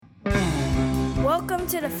Welcome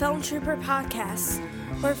to the Film Trooper Podcast,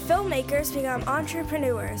 where filmmakers become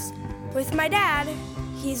entrepreneurs. With my dad,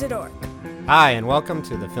 he's a dork. Hi, and welcome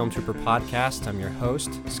to the Film Trooper Podcast. I'm your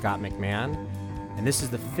host, Scott McMahon, and this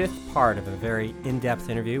is the fifth part of a very in-depth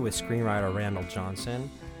interview with screenwriter Randal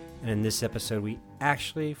Jahnson. And in this episode, we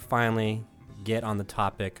actually finally get on the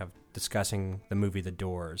topic of discussing the movie The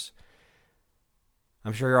Doors.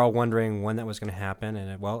 I'm sure you're all wondering when that was going to happen,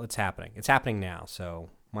 and it's happening. It's happening now,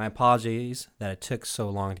 so my apologies that it took so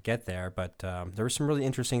long to get there, but there were some really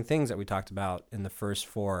interesting things that we talked about in the first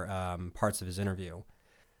four parts of his interview.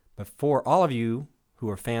 But for all of you who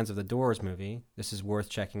are fans of the Doors movie, this is worth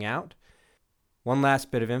checking out. One last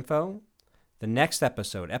bit of info. The next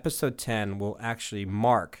episode, episode 10, will actually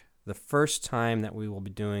mark the first time that we will be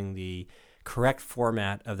doing the correct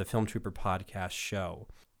format of the Film Trooper Podcast show,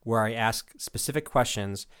 where I ask specific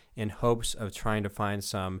questions in hopes of trying to find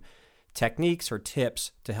some techniques or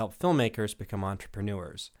tips to help filmmakers become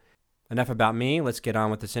entrepreneurs. Enough about me, let's get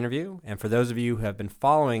on with this interview. And for those of you who have been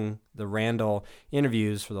following the Randal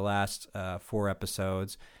interviews for the last four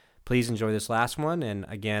episodes, please enjoy this last one. And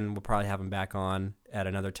again, we'll probably have him back on at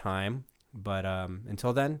another time. But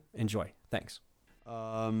until then, enjoy. Thanks.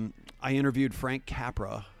 I interviewed Frank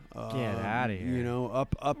Capra. Get out of here. You know,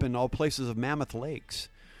 up in all places of Mammoth Lakes.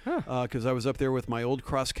 Because I was up there with my old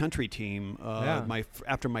cross-country team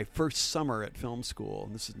after my first summer at film school.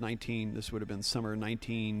 This would have been summer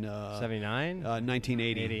 79?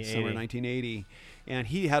 1980, summer 1980. And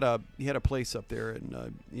he had a place up there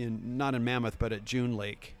in not in Mammoth, but at June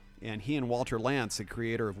Lake. And he and Walter Lantz, the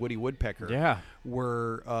creator of Woody Woodpecker,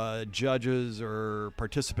 were judges or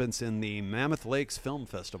participants in the Mammoth Lakes Film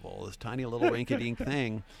Festival, this tiny little rinky-dink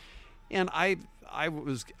thing. And I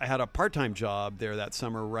had a part-time job there that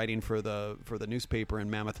summer writing for the newspaper in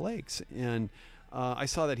Mammoth Lakes, and I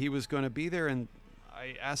saw that he was going to be there, and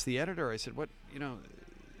I asked the editor. I said,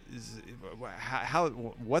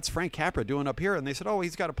 what's Frank Capra doing up here? And they said, oh,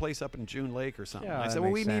 he's got a place up in June Lake or something. I said,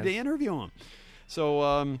 well, we need to interview him. So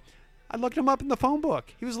I looked him up in the phone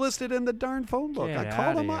book. He was listed in the darn phone book. I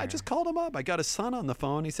called him up. I just called him up. I got his son on the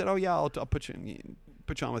phone. He said, oh yeah, I'll put you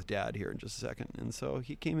on with Dad here in just a second. And so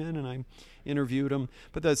he came in and I interviewed him.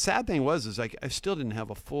 But the sad thing was I still didn't have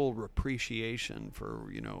a full appreciation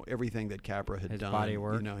for, everything that Capra had done. His body of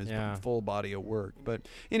work. His full body of work. But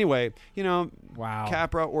anyway, wow.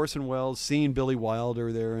 Capra, Orson Welles, seeing Billy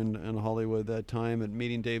Wilder there in Hollywood that time, and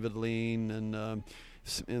meeting David Lean, and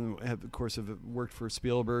of course have worked for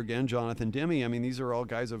Spielberg and Jonathan Demme. I mean, these are all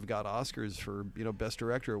guys who've got Oscars for best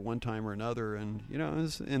director at one time or another, and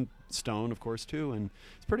and Stone, of course, too. And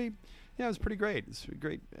it's pretty, it was pretty great. It's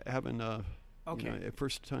great having a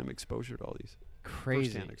first time exposure to all these. Crazy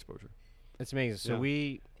first-hand exposure. It's amazing. So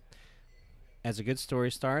we, as a good story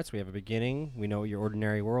starts, we have a beginning. We know what your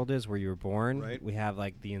ordinary world is, where you were born. Right. We have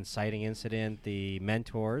like the inciting incident, the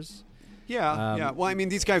mentors. Yeah. Well, I mean,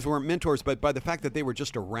 these guys weren't mentors, but by the fact that they were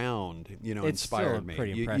just around, inspired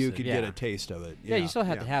me. You could get a taste of it. Yeah, you still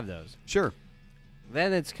have to have those. Sure.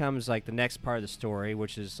 Then it comes like the next part of the story,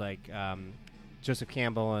 which is like Joseph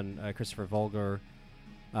Campbell and Christopher Vogler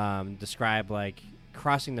describe like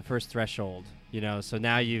crossing the first threshold. So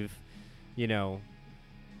now you've,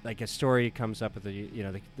 like a story comes up with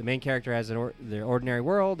the main character has their ordinary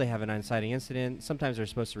world. They have an inciting incident. Sometimes they're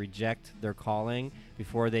supposed to reject their calling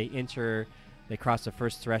before they cross the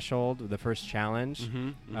first threshold, the first challenge.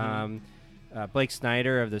 Blake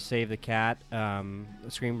Snyder of the Save the Cat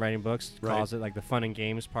screenwriting books calls it like the fun and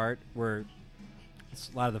games part, where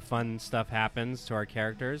a lot of the fun stuff happens to our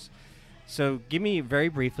characters. So give me very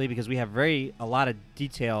briefly, because we have a lot of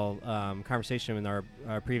detailed conversation in our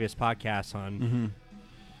previous podcasts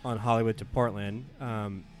on Hollywood to Portland.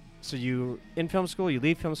 So you in film school, you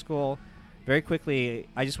leave film school. Very quickly,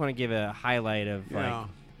 I just want to give a highlight of like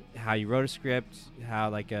how you wrote a script, how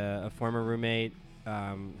like a former roommate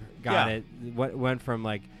got it. What went from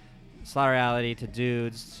like Slaughter Alley to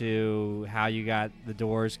Dudes to how you got the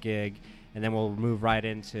Doors gig, and then we'll move right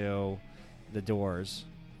into the Doors.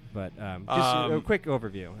 But just a quick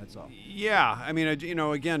overview. That's all. Yeah, I mean,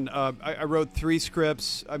 again, I wrote 3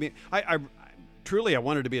 scripts. I mean, I truly, I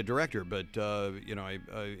wanted to be a director, but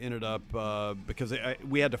I ended up because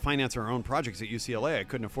we had to finance our own projects at UCLA. I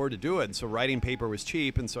couldn't afford to do it, and so writing paper was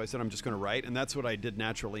cheap, and so I said I'm just going to write, and that's what I did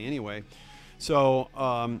naturally anyway. So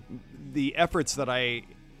the efforts that I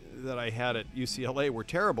had at UCLA were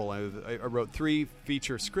terrible. I wrote 3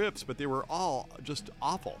 feature scripts, but they were all just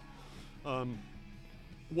awful.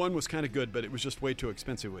 One was kind of good, but it was just way too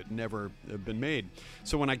expensive. It had never been made.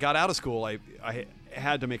 So when I got out of school, I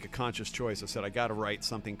had to make a conscious choice. I said, I got to write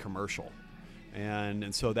something commercial.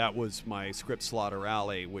 And so that was my script Slaughter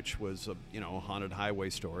Alley, which was a haunted highway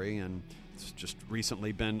story, and it's just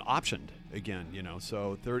recently been optioned again.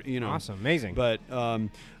 So awesome, amazing. But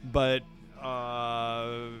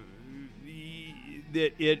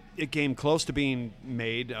it came close to being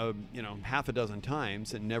made, half a dozen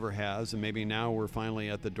times. It never has, and maybe now we're finally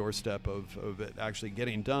at the doorstep of it actually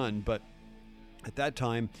getting done. But at that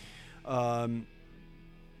time,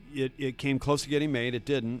 it came close to getting made. It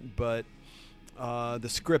didn't, but the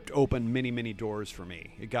script opened many, many doors for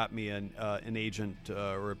me. It got me an agent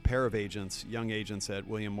or a pair of agents, young agents at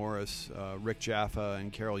William Morris, Rick Jaffa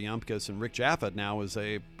and Carol Yumpkus. And Rick Jaffa now is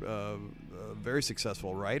a very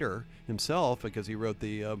successful writer himself, because he wrote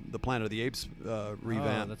the Planet of the Apes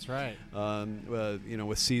revamp. Oh, that's right.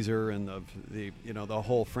 With Caesar and the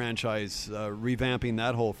whole franchise, revamping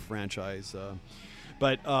that whole franchise.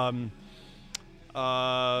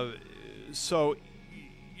 So.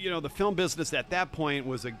 The film business at that point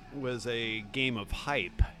was a game of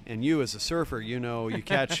hype, and you as a surfer, you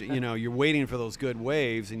catch, you're waiting for those good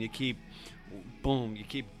waves, and you keep doing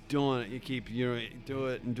it, you keep do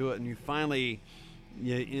it, and you finally,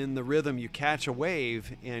 in the rhythm, you catch a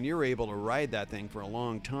wave, and you're able to ride that thing for a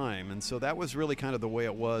long time. And so that was really kind of the way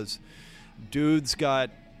it was. Dudes got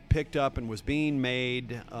picked up and was being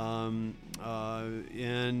made, and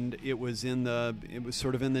it was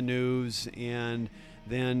sort of in the news. And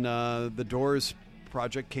then the Doors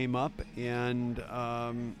project came up, and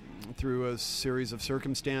through a series of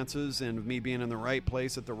circumstances and me being in the right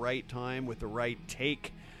place at the right time with the right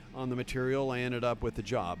take on the material, I ended up with the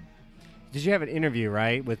job. Did you have an interview,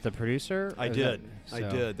 right, with the producer? I did. I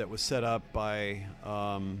did. That was set up by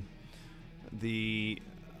the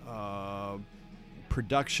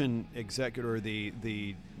production executive, or the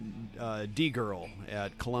D-girl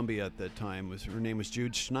at Columbia at that time. Her name was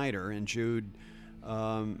Jude Schneider, and Jude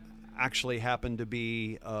actually happened to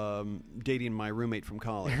be dating my roommate from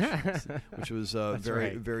college, which was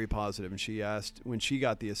very, very positive. And she asked, when she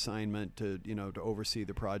got the assignment to oversee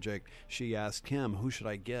the project, she asked him, who should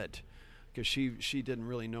I get? Because she didn't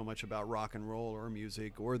really know much about rock and roll or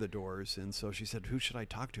music or the Doors. And so she said, who should I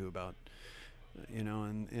talk to about,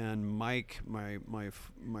 and Mike, my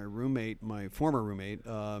roommate, my former roommate,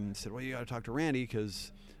 said, well, you got to talk to Randy,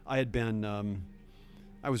 because I had been,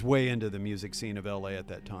 I was way into the music scene of LA at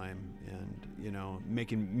that time, and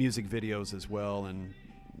making music videos as well, and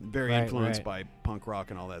very influenced by punk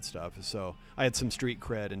rock and all that stuff. So I had some street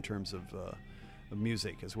cred in terms of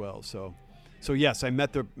music as well. So yes, I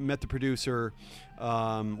met the producer.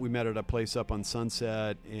 We met at a place up on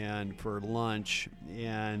Sunset and for lunch,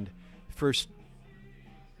 and first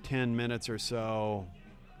 10 minutes or so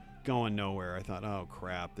going nowhere. I thought, oh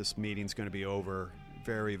crap, this meeting's going to be over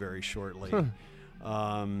very, very shortly.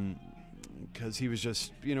 Because he was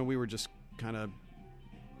just, we were just kind of,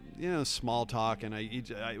 small talk, and he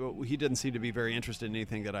didn't seem to be very interested in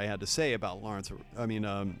anything that I had to say about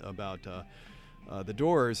about the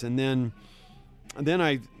Doors. And then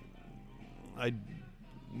I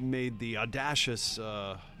made the audacious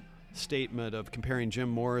statement of comparing Jim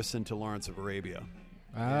Morrison to Lawrence of Arabia.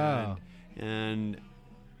 Oh. And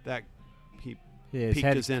that he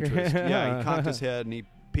piqued his interest. Yeah, he cocked his head and he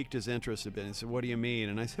piqued his interest a bit. He said, what do you mean?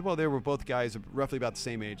 And I said, well, they were both guys roughly about the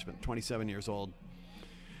same age, but 27 years old.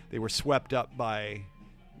 They were swept up by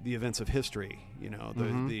the events of history,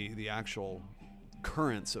 the actual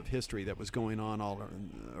currents of history that was going on all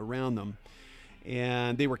around them.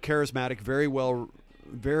 And they were charismatic,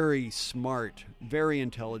 very smart, very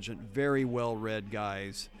intelligent, very well-read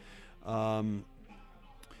guys who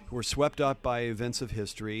were swept up by events of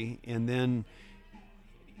history, and then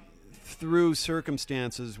through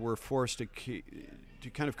circumstances were forced to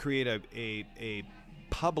kind of create a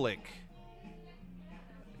public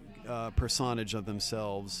personage of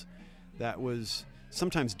themselves that was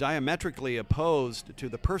sometimes diametrically opposed to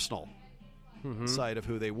the personal side of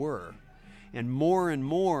who they were. And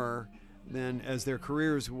more then, as their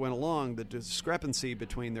careers went along, the discrepancy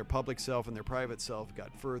between their public self and their private self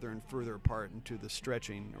got further and further apart into the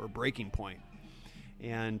stretching or breaking point.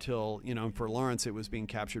 And until, for Lawrence, it was being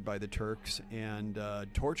captured by the Turks and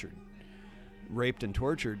tortured, raped and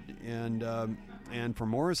tortured. And for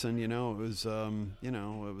Morrison, it was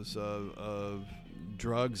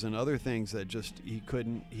drugs and other things that just he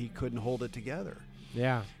couldn't hold it together.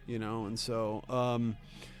 Yeah. And so.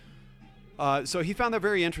 So he found that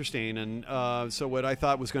very interesting, and so what I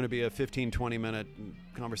thought was going to be a 15-20 minute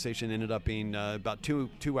conversation ended up being about two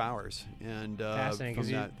hours, and from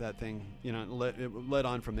that thing, it led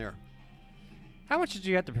on from there. How much did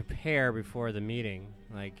you have to prepare before the meeting?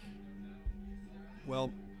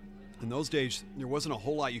 Well, in those days, there wasn't a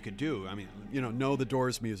whole lot you could do. I mean, know the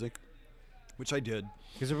Doors music, which I did.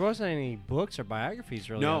 Because there wasn't any books or biographies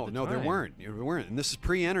really. No, there weren't. There weren't. And this is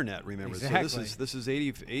pre-internet, remember? Exactly. So this is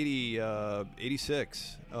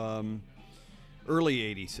 86, early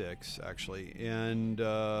 86, actually. And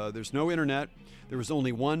there's no internet. There was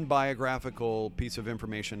only one biographical piece of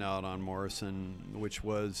information out on Morrison, which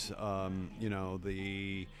was,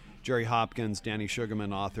 the Jerry Hopkins, Danny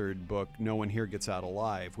Sugarman authored book, No One Here Gets Out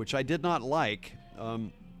Alive, which I did not like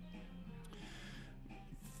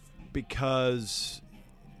because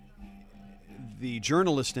the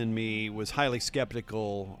journalist in me was highly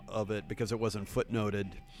skeptical of it because it wasn't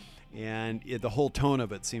footnoted, and the whole tone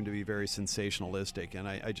of it seemed to be very sensationalistic, and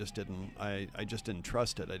I just didn't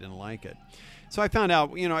trust it. I didn't like it. So I found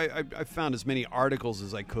out, I found as many articles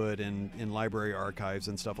as I could in library archives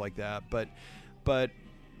and stuff like that, but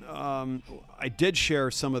I did share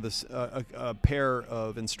some of this, a pair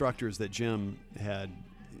of instructors that Jim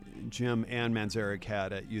and Manzarek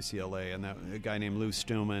had at UCLA, and a guy named Lou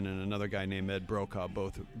Stuman and another guy named Ed Brokaw,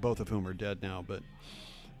 both of whom are dead now, but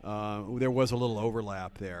there was a little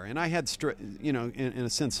overlap there. And I had, in a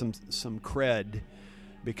sense, some cred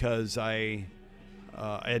because I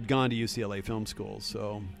had gone to UCLA Film School,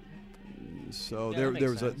 so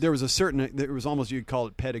there was almost, you'd call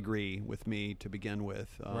it pedigree with me to begin with,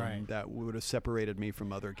 that would have separated me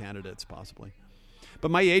from other candidates possibly. But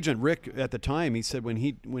my agent Rick at the time, he said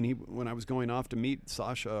when I was going off to meet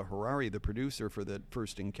Sasha Harari, the producer for the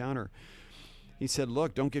first encounter, he said,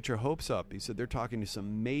 "Look, don't get your hopes up." He said they're talking to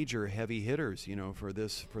some major heavy hitters, for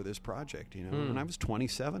this project, And I was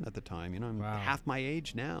 27 at the time, I'm half my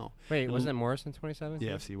age now. Wait, wasn't Morrison 27?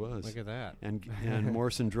 Yes, he was. Look at that. And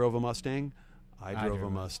Morrison drove a Mustang. I drove a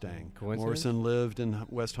Mustang. Morrison lived in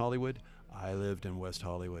West Hollywood. I lived in West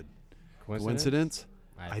Hollywood. Coincidence?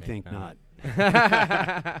 I think not.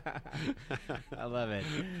 I love it.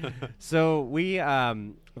 So we, if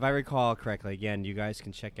I recall correctly, again, you guys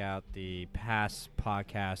can check out the past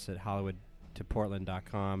podcasts at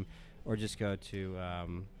hollywoodtoportland.com or just go to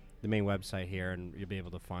the main website here and you'll be able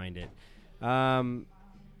to find it. So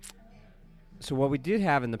what we did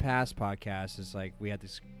have in the past podcast is we had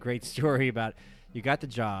this great story about you got the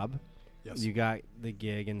job, yes, you got the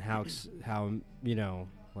gig, and how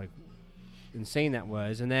insane that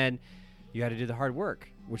was, and then you had to do the hard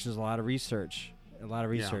work, which is a lot of research.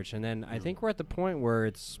 And then I think we're at the point where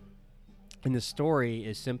it's in the story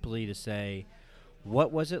is simply to say,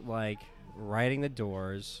 what was it like writing the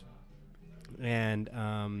Doors and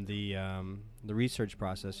the research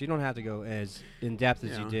process. You don't have to go as in depth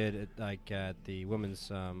as you did at the Women's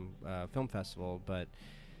Film Festival, but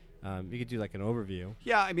you could do an overview.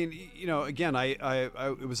 Yeah, I mean, again, I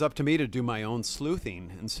it was up to me to do my own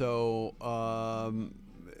sleuthing, and so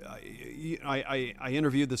I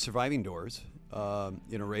interviewed the surviving Doors,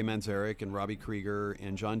 Ray Manzarek and Robbie Krieger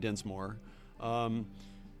and John Densmore, and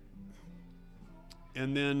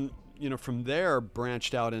then from there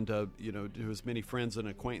branched out into to as many friends and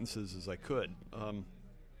acquaintances as I could.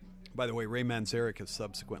 By the way, Ray Manzarek has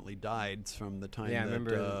subsequently died from the time I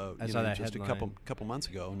remember I saw that just headline. a couple months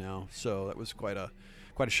ago now. So that was quite a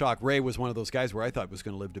shock. Ray was one of those guys where I thought was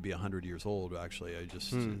going to live to be 100 years old. Actually, it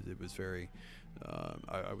was very.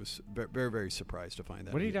 I was very, very surprised to find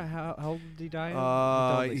that. What did he die? How old did he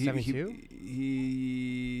die? 72?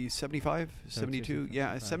 He 75, 72.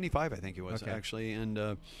 Yeah, 75 I think he was actually.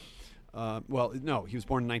 And well, no, he was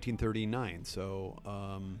born in 1939. So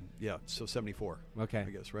so 74. Okay, I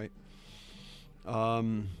guess, right.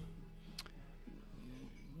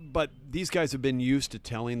 But these guys have been used to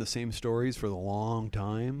telling the same stories for a long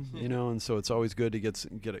time, and so it's always good to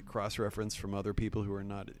get it cross-referenced from other people who are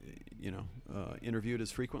not, interviewed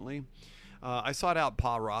as frequently. I sought out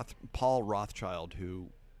Paul Rothchild, who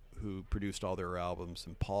produced all their albums,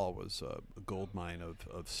 and Paul was a goldmine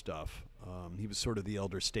of stuff. He was sort of the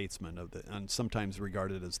elder statesman and sometimes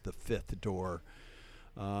regarded as the fifth door.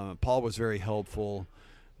 Paul was very helpful.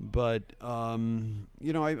 But I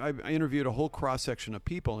interviewed a whole cross section of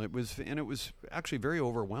people, and it was actually very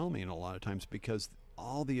overwhelming a lot of times because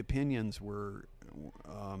all the opinions were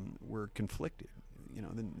conflicted.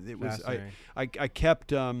 It was I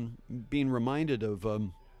kept being reminded of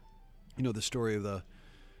the story of the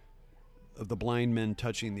blind men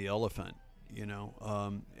touching the elephant.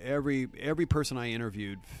 Every person I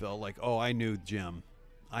interviewed felt like, oh, I knew Jim.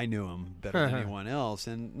 I knew him better than anyone else.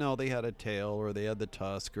 And no, they had a tail, or they had the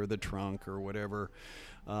tusk, or the trunk, or whatever.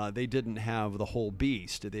 They didn't have the whole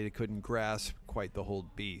beast. They couldn't grasp quite the whole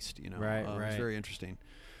beast. Right. It was very interesting.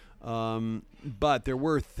 But there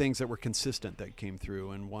were things that were consistent that came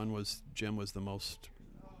through, and one was Jim was the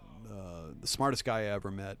smartest guy I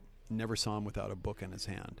ever met. never saw him without a book in his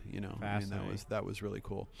hand. You know, that was really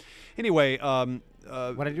cool. Anyway,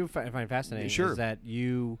 what I do find fascinating is that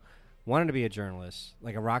you wanted to be a journalist,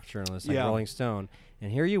 like a rock journalist, like Rolling Stone,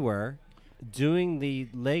 and here you were doing the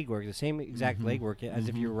legwork, the same exact legwork as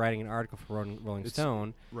if you were writing an article for Rolling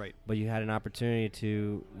Stone, right? But you had an opportunity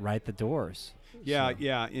to write the doors. Yeah,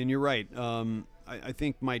 and you're right. I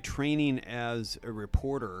think my training as a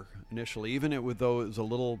reporter initially, even though it was a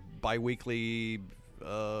little biweekly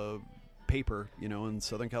paper, you know, in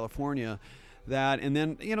Southern California, and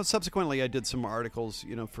then, you know, subsequently I did some articles,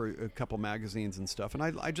 you know, for a couple magazines and stuff, and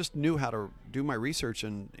I just knew how to do my research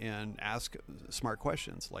and ask smart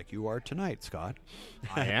questions like you are tonight, Scott.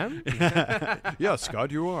 I am? Yeah,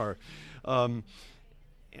 Scott, you are.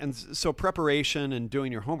 And so preparation and doing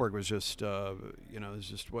your homework was just, you know, was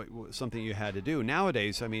just something you had to do.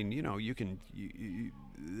 Nowadays, I mean, you know,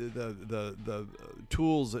 the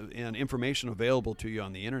tools and information available to you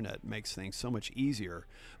on the internet makes things so much easier,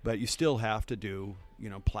 but you still have to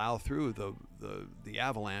plow through the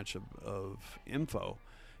avalanche of info,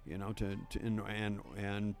 you know,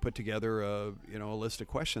 and put together a list of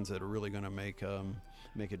questions that are really going to make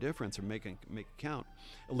a difference or make it count,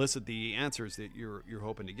 elicit the answers that you're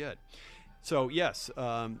hoping to get. So yes,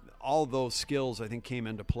 all those skills I think came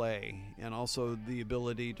into play, and also the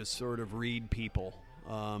ability to sort of read people.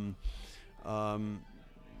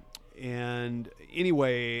 And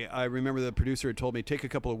anyway, I remember the producer had told me take a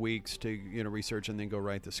couple of weeks to research and then go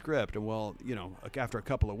write the script. And well, after a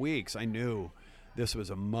couple of weeks, I knew this was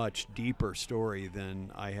a much deeper story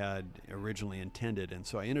than I had originally intended. And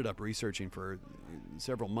so I ended up researching for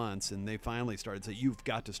several months, and they finally started saying, you've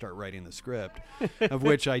got to start writing the script, of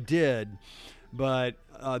which I did. But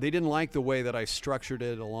they didn't like the way that I structured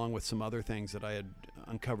it, along with some other things that I had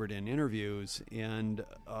uncovered in interviews. And,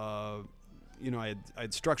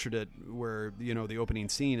 I'd structured it where, the opening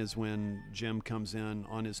scene is when Jim comes in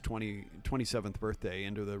on his 27th birthday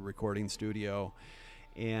into the recording studio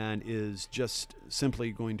and is just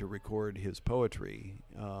simply going to record his poetry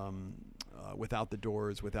without the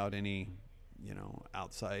doors, without any,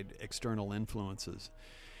 outside external influences.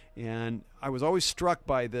 And I was always struck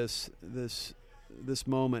by this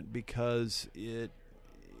moment because it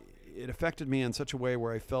affected me in such a way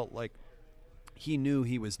where I felt like he knew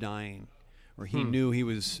he was dying, or he knew he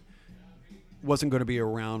wasn't going to be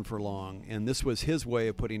around for long, and this was his way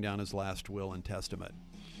of putting down his last will and testament.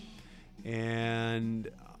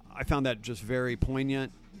 And I found that just very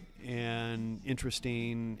poignant and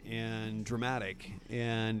interesting and dramatic,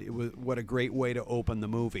 and it was what a great way to open the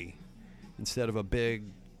movie, instead of a big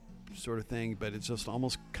sort of thing, but it's just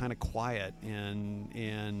almost kind of quiet and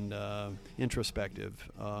introspective.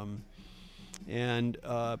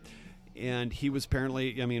 And he was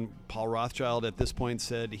apparently, Paul Rothschild at this point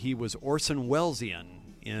said he was Orson Wellesian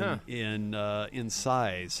in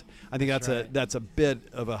size. I think that's a bit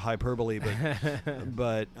of a hyperbole,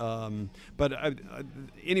 but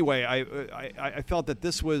anyway, I felt that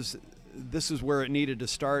this is where it needed to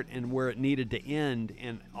start and where it needed to end,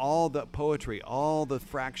 and all the poetry, all the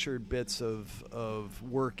fractured bits of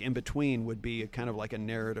work in between would be a kind of like a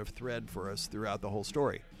narrative thread for us throughout the whole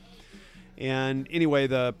story. And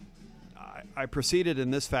anyway, I proceeded in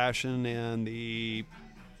this fashion, and the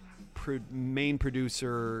main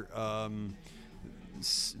producer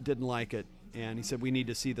didn't like it, and he said, we need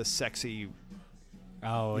to see the sexy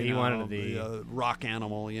he wanted the rock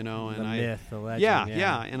animal, and the myth, the legend.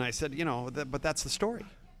 Yeah. And I said, but that's the story.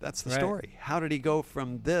 That's the story. How did he go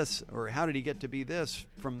from this, or how did he get to be this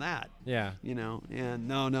from that? Yeah. And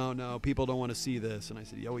no, people don't want to see this. And I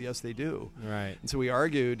said, oh, yes, they do. Right. And so we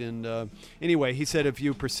argued, and anyway, he said, if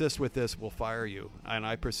you persist with this, we'll fire you. And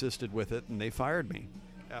I persisted with it, and they fired me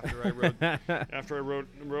after I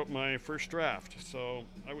wrote my first draft. So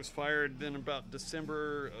I was fired in about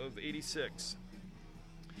December of '86.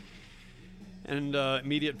 And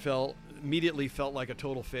immediately felt like a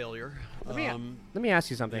total failure. Let me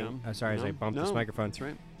ask you something. Sorry, as I bumped this microphone. That's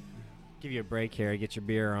right. Give you a break here. Get your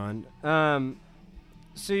beer on.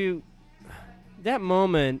 That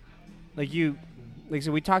moment, so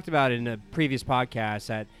we talked about in a previous podcast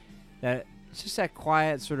that it's just that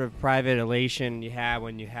quiet sort of private elation you had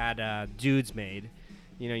when you had Dudes Made.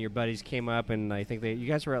 Your buddies came up, and I think you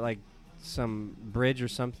guys were at some bridge or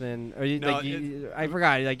something, or I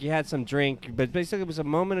forgot. You had some drink, but basically it was a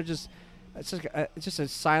moment of just a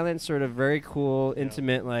silent, sort of very cool,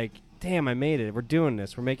 intimate. Damn, I made it. We're doing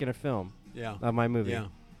this. We're making a film. Yeah. Of my movie. Yeah.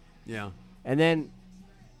 Yeah. And then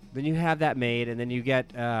you have that made, and then you get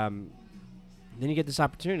this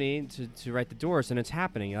opportunity to write the doors, and it's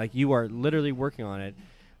happening. You are literally working on it.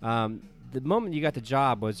 the moment you got the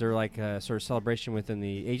job, was there like a sort of celebration within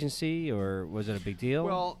the agency, or was it a big deal?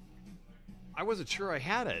 Well, I wasn't sure I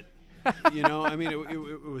had it. You know, I mean,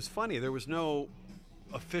 it was funny. There was no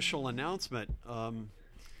official announcement.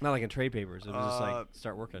 Not like in trade papers. It was just like,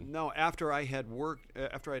 start working. No, after I had worked,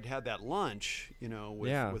 after I'd had that lunch, you know,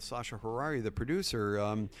 with Sasha Harari, the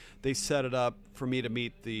producer, they set it up for me to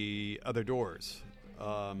meet the other doors.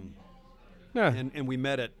 And we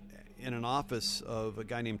met in an office of a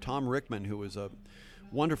guy named Tom Rickman, who was a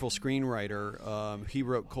wonderful screenwriter. He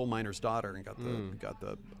wrote Coal Miner's Daughter and got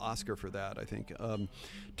the Oscar for that, I think.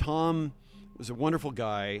 Tom was a wonderful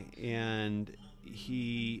guy, and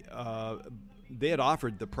they had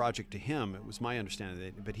offered the project to him. It was my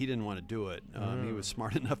understanding, but he didn't want to do it. He was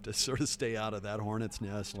smart enough to sort of stay out of that hornet's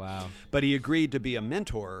nest. Wow! But he agreed to be a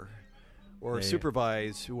mentor or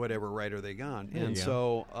supervise whatever writer they got. And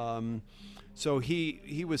so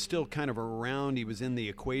he was still kind of around. He was in the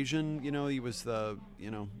equation. You know, he was the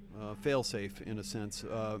fail-safe in a sense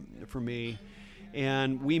for me.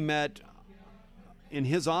 And we met in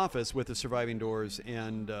his office with the Surviving Doors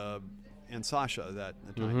and Sasha that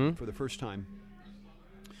time for the first time.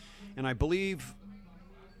 And I believe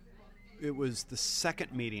it was the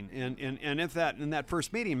second meeting. And if in that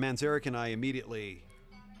first meeting, Manzarek and I immediately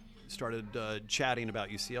started chatting about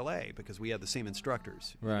UCLA because we had the same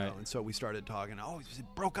instructors. Right. You know? And so we started talking, is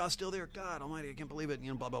Brokaw's still there? God almighty, I can't believe it.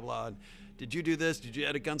 You know, blah, blah, blah. And, did you do this? Did you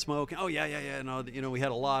add a Gunsmoke? Oh, yeah. And, we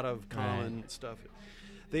had a lot of common stuff.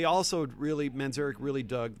 They also Manzarek really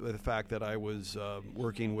dug the fact that I was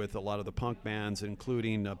working with a lot of the punk bands,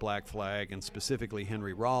 including Black Flag and specifically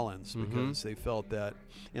Henry Rollins, because they felt that,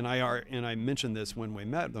 and I mentioned this when we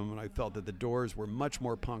met them, and I felt that the Doors were much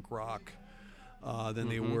more punk rock than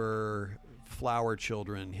they were Flower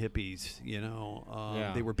Children, hippies. You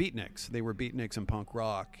know, they were beatniks. They were beatniks and punk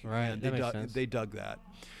rock. Right, and that makes sense. They dug that.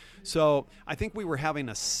 So I think we were having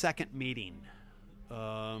a second meeting.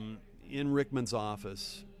 In Rickman's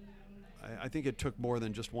office. I think it took more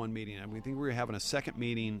than just one meeting. I think we were having a second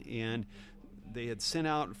meeting, and they had sent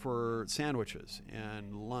out for sandwiches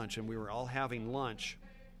and lunch, and we were all having lunch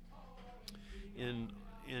and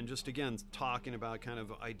just, again, talking about kind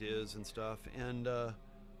of ideas and stuff.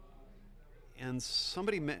 And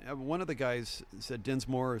somebody, one of the guys said,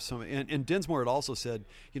 Dinsmore or something, and Dinsmore had also said,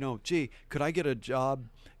 gee, could I get a job?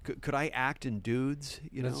 Could I act in Dudes?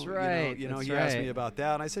 That's right. He asked me about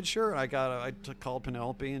that, and I said sure. I called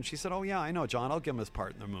Penelope, and she said, "Oh yeah, I know John. I'll give him his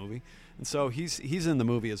part in the movie." And so he's in the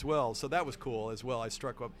movie as well. So that was cool as well. I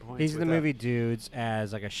struck up points. He's in the movie Dudes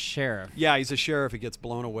as like a sheriff. Yeah, he's a sheriff. He gets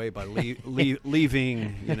blown away by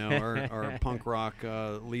leaving, our punk rock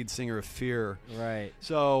lead singer of Fear. Right.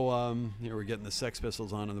 So we're getting the Sex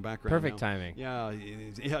Pistols on in the background. Perfect now. timing.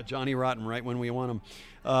 Yeah, Johnny Rotten right when we want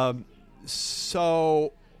him.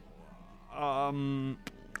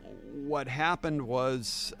 What happened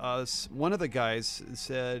was one of the guys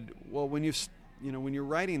said, well, when you're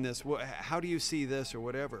writing this, how do you see this or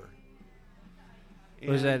whatever?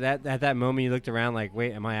 Was that at that moment you looked around like,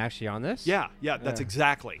 wait, am I actually on this? Yeah, that's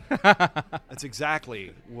exactly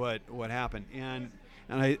what happened. And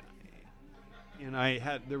I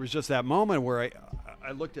had, there was just that moment where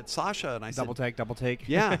I looked at Sasha and I said, double take.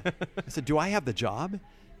 Yeah. I said, do I have the job?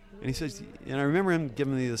 And he says, and I remember him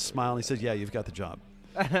giving me this smile, and he says, yeah, you've got the job.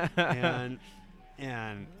 and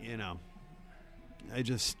I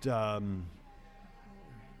just, there's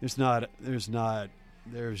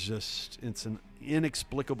just, it's an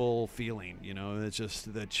inexplicable feeling, it's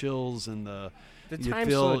just the chills and the time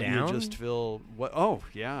slow down? You just feel, what, oh,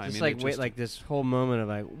 yeah. Like this whole moment of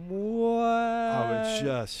like, what?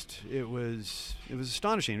 Oh, it was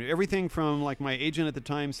astonishing. Everything from like my agent at the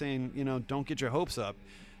time saying, don't get your hopes up.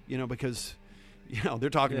 Because, they're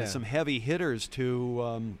talking to some heavy hitters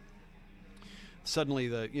to suddenly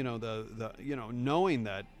knowing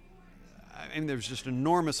that, there's just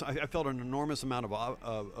enormous. I felt an enormous amount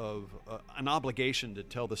of an obligation to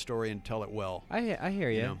tell the story and tell it well. I hear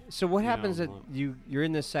you. So what happens that you're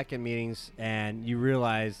in the second meetings and you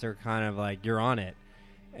realize they're kind of like you're on it,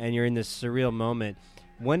 and you're in this surreal moment.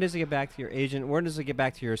 When does it get back to your agent? When does it get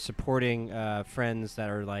back to your supporting friends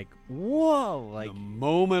that are like, whoa? Like the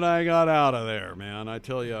moment I got out of there, man, I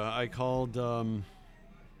tell you, I called. I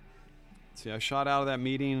shot out of that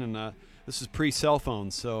meeting, and this is pre-cell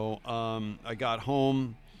phone, so I got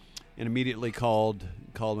home and immediately called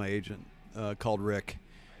my agent, called Rick,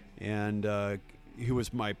 and he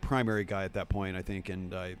was my primary guy at that point, I think,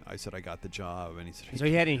 and I said I got the job, and he said, so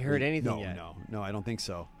he hadn't heard anything yet? No, I don't think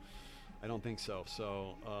so.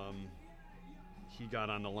 So he got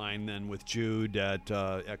on the line then with Jude at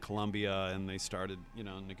Columbia, and they started,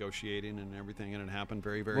 negotiating and everything, and it happened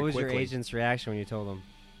very, very quickly. What was your agent's reaction when you told him?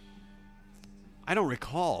 I don't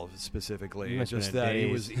recall specifically. Just that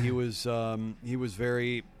he was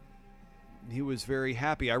very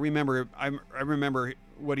happy. I remember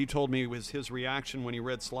what he told me was his reaction when he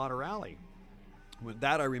read Slaughter Alley.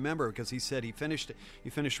 That I remember, because he said he finished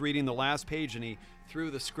reading the last page and he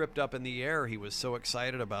threw the script up in the air. He was so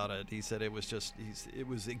excited about it. He said it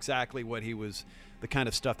was exactly what the kind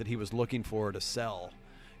of stuff that he was looking for to sell,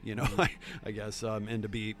 I guess, and to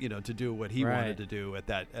be, to do what he wanted to do at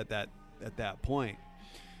that point.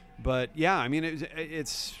 But yeah, I mean,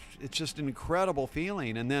 it's just an incredible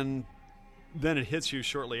feeling, and then it hits you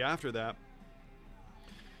shortly after that,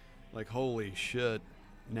 like, holy shit.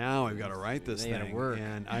 Now I've got to write this thing,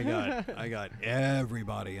 and I got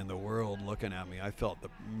everybody in the world looking at me. I felt the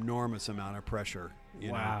enormous amount of pressure.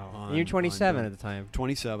 Wow! And you're 27 at the time.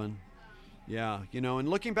 27, yeah. And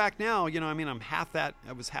looking back now, I mean, I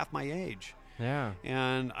was half my age. Yeah.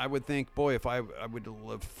 And I would think, boy, if I would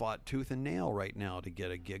have fought tooth and nail right now to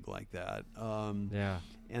get a gig like that. Yeah.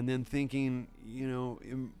 And then thinking,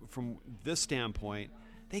 from this standpoint,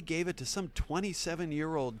 they gave it to some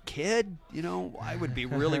 27-year-old kid. I would be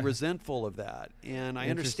really resentful of that. And I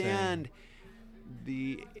understand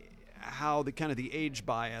how the kind of the age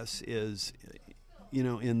bias is,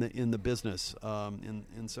 in the business,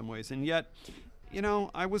 in some ways. And yet,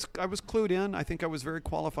 I was clued in. I think I was very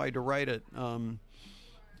qualified to write it.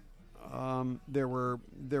 There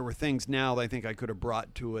were things now that I think I could have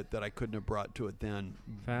brought to it that I couldn't have brought to it then.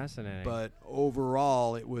 Fascinating. But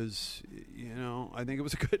overall, it was, I think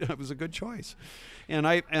it was a good choice, and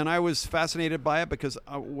I was fascinated by it because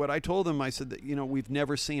what I told them, I said that we've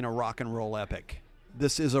never seen a rock and roll epic.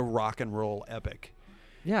 This is a rock and roll epic.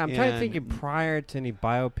 Yeah, I'm trying to think prior to any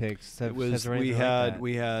biopics.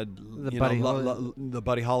 We had the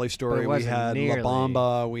Buddy Holly story. We had La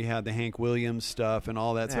Bamba. We had the Hank Williams stuff and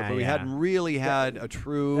all that stuff. But we hadn't really had a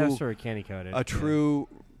true. That was sort of candy coated. A true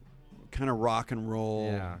kind of rock and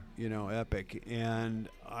roll, epic. And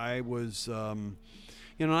I was,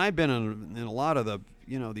 I'd been in a lot of the,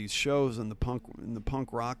 these shows in the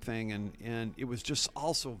punk rock thing, and it was just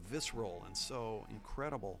also visceral and so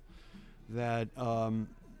incredible that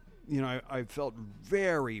I felt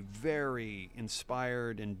very, very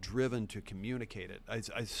inspired and driven to communicate it. I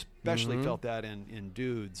especially felt that in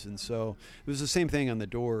Dudes, and so it was the same thing on the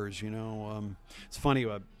Doors. It's funny.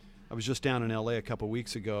 I was just down in L.A. a couple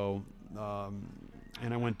weeks ago,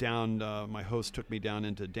 and I went down. My host took me down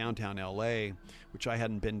into downtown L.A., which I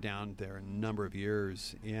hadn't been down there in a number of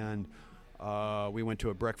years, and we went to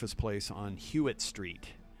a breakfast place on Hewitt Street,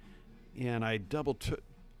 and I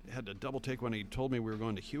had to double take when he told me we were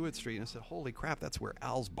going to Hewitt Street, and I said, holy crap, that's where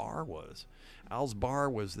Al's Bar was. Al's Bar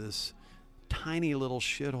was this tiny little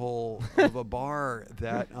shithole of a bar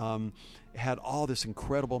that had all this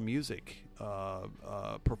incredible music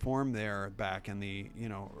performed there back in the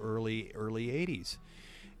early 80s.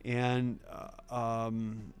 And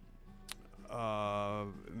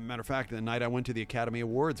matter of fact, the night I went to the Academy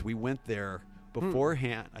Awards, we went there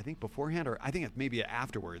beforehand. I think beforehand, or I think maybe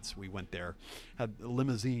afterwards we went there. Had a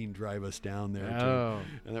limousine drive us down there too,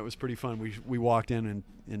 and that was pretty fun. We walked in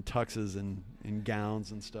tuxes and in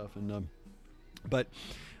gowns and stuff, and but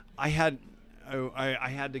I had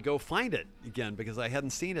to go find it again because I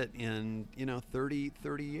hadn't seen it in 30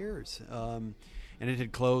 years. And it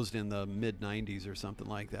had closed in the mid-'90s or something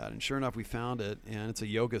like that. And sure enough, we found it, and it's a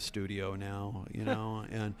yoga studio now,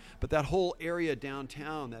 but that whole area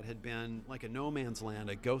downtown that had been like a no man's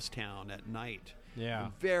land, a ghost town at night. Yeah.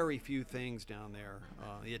 Very few things down there.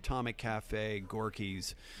 The Atomic Cafe,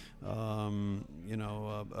 Gorky's, a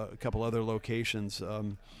couple other locations.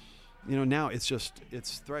 Now it's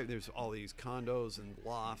thriving. There's all these condos and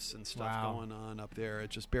lofts and stuff going on up there. It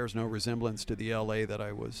just bears no resemblance to the L.A. that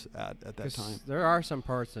I was at that time. There are some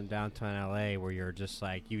parts in downtown L.A. where you're just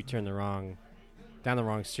like, you turn down the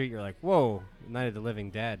wrong street, you're like, whoa, Night of the Living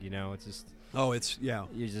Dead. It's just you're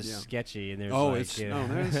just sketchy, and there's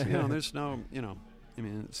there's no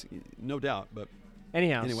it's no doubt, but.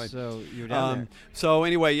 Anyway, so you were down there. So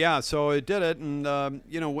anyway, so I did it, and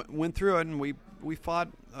went through it, and we fought,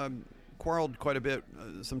 quarreled quite a bit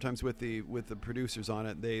sometimes with the producers on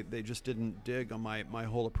it. They just didn't dig on my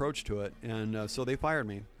whole approach to it, and so they fired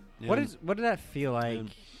me. What did that feel like,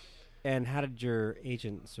 and how did your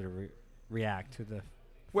agent sort of react to the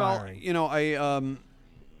firing? Well,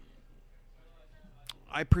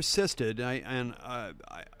 I persisted,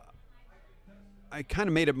 I kind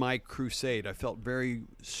of made it my crusade. I felt very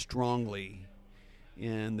strongly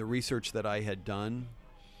in the research that I had done,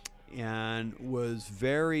 and was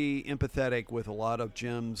very empathetic with a lot of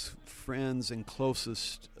Jim's friends and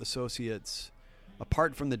closest associates,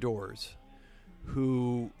 apart from the Doors,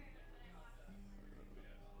 who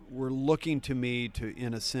were looking to me to,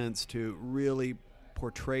 in a sense, to really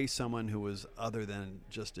portray someone who was other than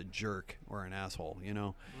just a jerk or an asshole, you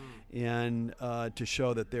know, and to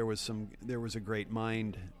show that there was a great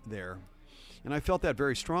mind there. And I felt that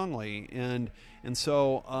very strongly, and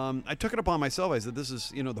so I took it upon myself. I said, "This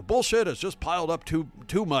is, the bullshit has just piled up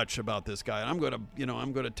too much about this guy. And I'm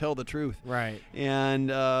going to tell the truth." Right.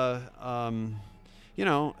 And and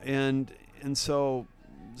so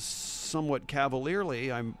somewhat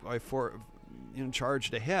cavalierly, I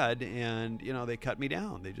charged ahead, and they cut me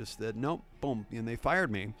down. They just said, "Nope," boom, and they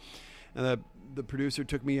fired me. And the producer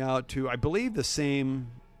took me out to, I believe, the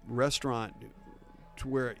same restaurant to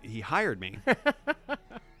where he hired me.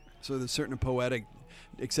 So there's certain poetic,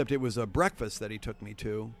 except it was a breakfast that he took me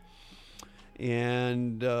to,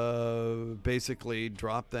 and basically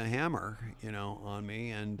dropped the hammer, on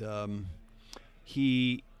me. And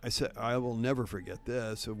I said, I will never forget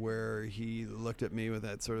this, where he looked at me with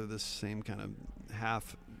that sort of this same kind of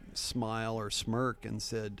half smile or smirk and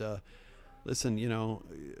said, "Listen, you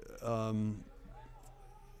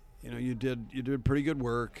did pretty good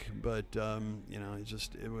work, but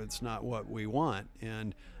it's not what we want."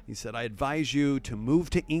 And he said, "I advise you to move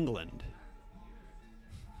to England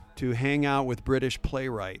to hang out with British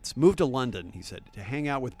playwrights. Move to London," he said, "to hang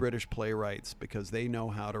out with British playwrights, because they know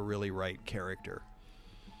how to really write character."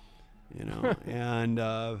 And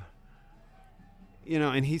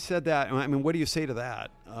and he said that. I mean, what do you say to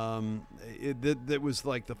that? That was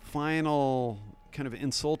like the final kind of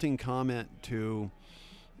insulting comment to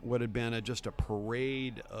what had been just a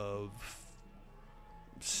parade of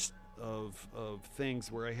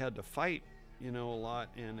things where I had to fight, a lot,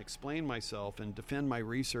 and explain myself and defend my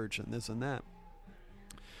research and this and that.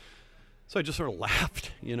 So I just sort of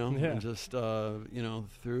laughed, and just, and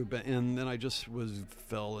then I just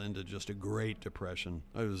fell into just a great depression.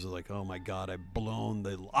 I was like, oh my God, I've blown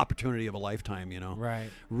the opportunity of a lifetime, Right.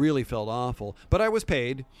 Really felt awful. But I was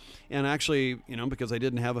paid, and actually, because I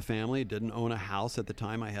didn't have a family, didn't own a house at the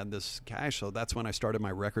time, I had this cash, so that's when I started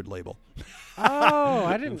my record label. Oh,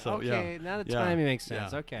 I didn't, so, okay, now the timing makes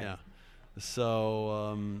sense, okay. Yeah.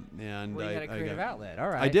 So, and well, you had a creative outlet. All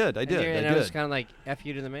right. I did. And it was kind of like F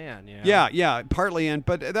you to the man. Yeah, partly,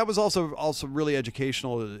 but that was also really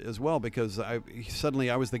educational as well, because suddenly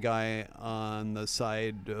I was the guy on the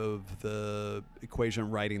side of the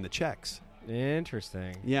equation writing the checks.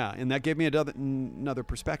 Interesting. Yeah, and that gave me another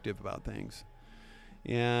perspective about things.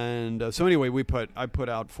 And so anyway, I put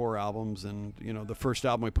out 4 albums, and the first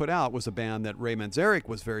album we put out was a band that Ray Manzarek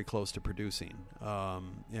was very close to producing,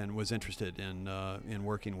 and was interested in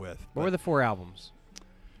working with. What were the 4 albums?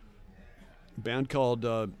 A band called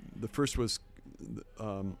the first was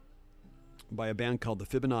by a band called the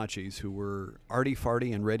Fibonacci's, who were arty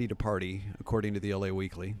farty and ready to party, according to the LA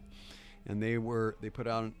Weekly. And they put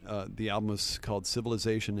out the album was called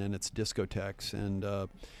Civilization and Its Discotheques, and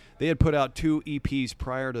they had put out 2 EPs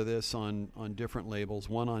prior to this on different labels,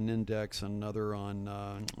 one on Index, another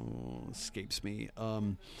on escapes me.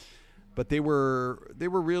 But they were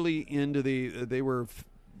really into they were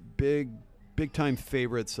big time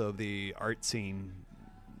favorites of the art scene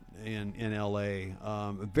in LA.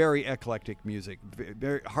 Very eclectic music,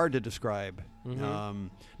 very hard to describe. Mm-hmm.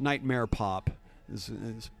 Nightmare pop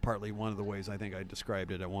is partly one of the ways I think I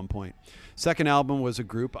described it at one point. Second album was a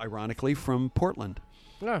group, ironically, from Portland.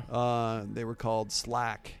 Yeah. They were called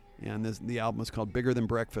Slack, and the album was called Bigger Than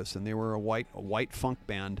Breakfast, and they were a white funk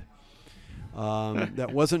band.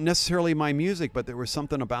 That wasn't necessarily my music, but there was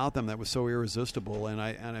something about them that was so irresistible, and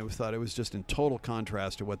I thought it was just in total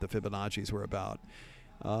contrast to what the Fibonacci's were about.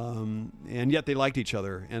 And yet they liked each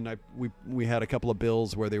other, and we had a couple of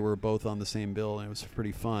bills where they were both on the same bill, and it was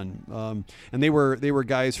pretty fun. And they were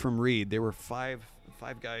guys from Reed. They were 5,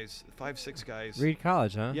 6 guys. Reed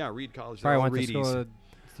College, huh? Yeah, Reed College. Probably all went Reedies. to school with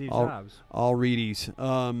Steve Jobs. All Reedies.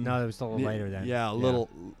 No, it was a little later then. Yeah, a little.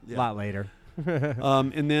 A lot later.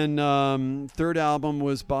 And then third album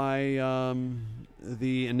was by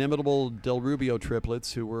the inimitable Del Rubio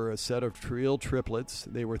triplets, who were a set of real triplets.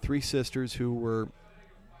 They were 3 sisters who were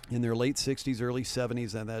in their late 60s, early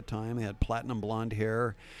 70s at that time. They had platinum blonde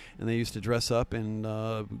hair, and they used to dress up in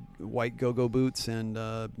white go-go boots and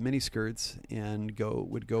miniskirts, and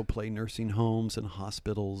would go play nursing homes and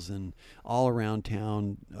hospitals and all around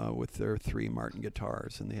town with their 3 Martin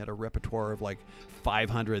guitars. And they had a repertoire of like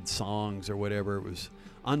 500 songs or whatever. It was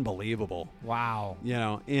unbelievable. Wow.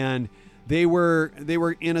 And they were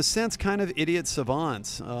in a sense kind of idiot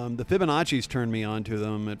savants. The Fibonacci's turned me on to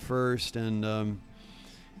them at first, and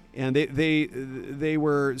they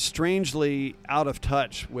were strangely out of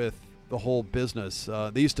touch with the whole business.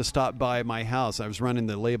 They used to stop by my house. I was running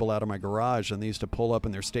the label out of my garage, and they used to pull up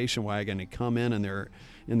in their station wagon and come in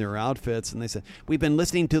their outfits, and they said, "We've been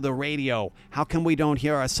listening to the radio. How come we don't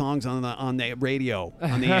hear our songs on the radio,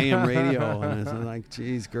 on the AM radio?" And I was like,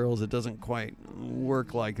 "Geez, girls, it doesn't quite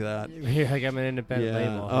work like that." You're like, I'm an independent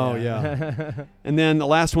label. Oh, yeah. And then the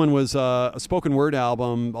last one was a spoken word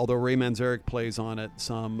album, although Ray Manzarek plays on it,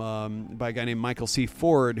 some by a guy named Michael C.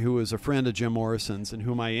 Ford, who was a friend of Jim Morrison's and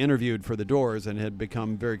whom I interviewed for The Doors and had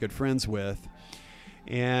become very good friends with.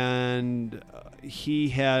 And he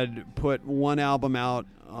had put one album out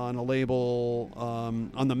on a label,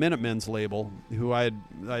 on the Minutemen's label, who I'd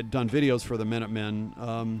done videos for the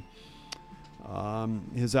Minutemen.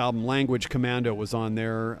 His album Language Commando was on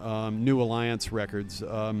there, New Alliance Records.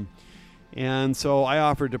 And so I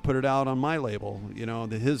offered to put it out on my label,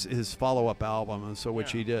 his follow-up album, and so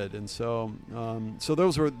which he did. And so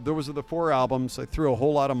those were the 4 albums. I threw a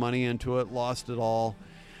whole lot of money into it, lost it all.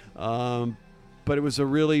 But it was a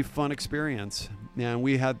really fun experience, and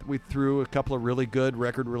we threw a couple of really good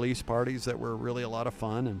record release parties that were really a lot of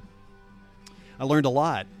fun, and I learned a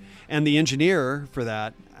lot. And the engineer for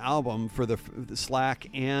that album, for the Slack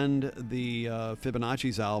and the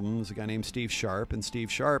Fibonacci's album, was a guy named Steve Sharp, and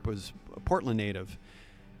Steve Sharp was a Portland native.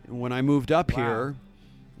 And when I moved up here,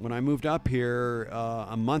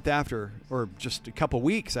 a month after, or just a couple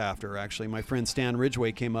weeks after, actually, my friend Stan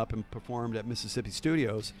Ridgway came up and performed at Mississippi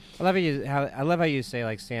Studios. I love how you say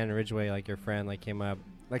like Stan Ridgway, like your friend, like came up,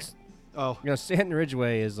 like Stan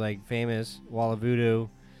Ridgway is like famous, Wall of Voodoo,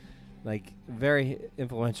 like very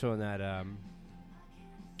influential in that.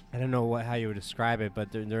 I don't know how you would describe it,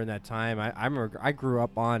 but during that time, I remember I grew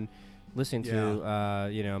up on listening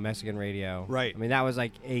to Mexican radio. Right. I mean, that was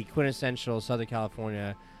like a quintessential Southern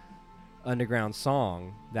California underground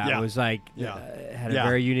song that was like had a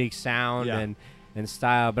very unique sound and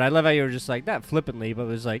style. But I love how you were just like that flippantly, but it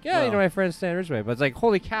was like, my friend Stan Ridgway. But it's like,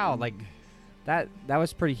 holy cow, like that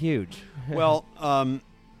was pretty huge. Well,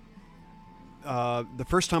 the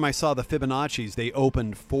first time I saw the Fibonacci's, they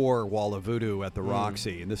opened for Wall of Voodoo at the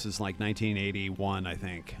Roxy, and this is like 1981, I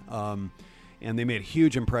think. And they made a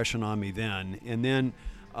huge impression on me then. And then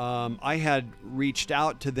I had reached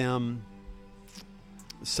out to them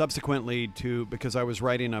subsequently because I was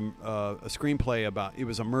writing a screenplay about, it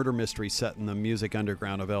was a murder mystery set in the music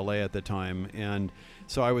underground of LA at the time, and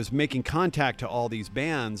so I was making contact to all these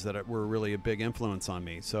bands that were really a big influence on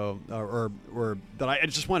me, so or that I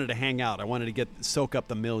just wanted to hang out. I wanted to soak up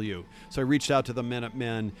the milieu, so I reached out to the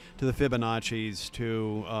Minutemen, to the Fibonacci's,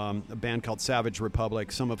 to a band called Savage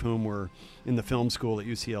Republic, some of whom were in the film school at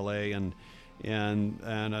UCLA, and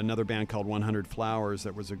another band called 100 Flowers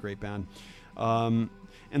that was a great band.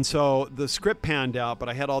 And so the script panned out, but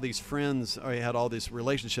I had all these friends, I had all these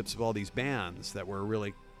relationships with all these bands that were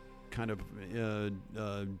really kind of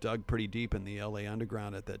dug pretty deep in the LA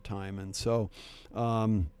underground at that time. And so,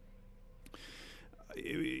 all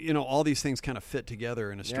these things kind of fit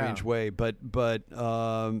together in a strange way. But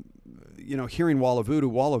hearing Wall of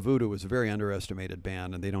Voodoo was a very underestimated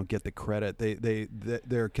band, and they don't get the credit.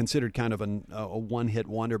 They're considered kind of a one-hit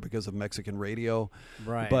wonder because of Mexican radio.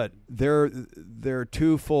 Right. But their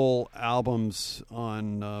 2 full albums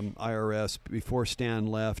on IRS before Stan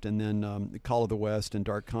left, and then Call of the West and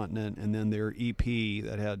Dark Continent, and then their EP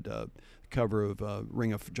that had a cover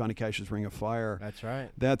of Johnny Cash's Ring of Fire. That's right.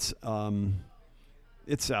 That's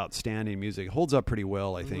it's outstanding music. It holds up pretty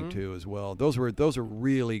well, I think, too, as well. Those are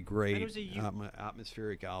really great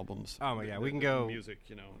atmospheric albums. Oh my God, we can go music,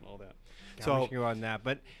 and all that. God, so we can go on that,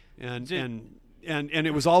 but and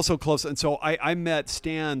it was also close. And so I met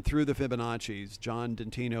Stan through the Fibonacci's. John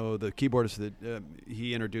Dentino, the keyboardist, that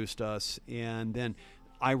he introduced us, and then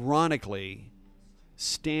ironically,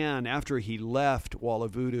 Stan, after he left Wall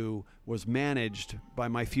of Voodoo, was managed by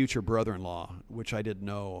my future brother-in-law, which I didn't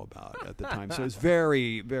know about at the time. So it was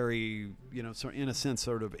very, very, so in a sense,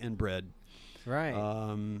 sort of inbred. Right.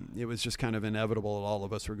 It was just kind of inevitable that all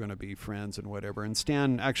of us were going to be friends and whatever. And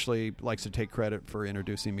Stan actually likes to take credit for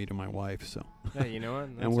introducing me to my wife. So. Yeah, you know what?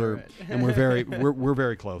 And we're very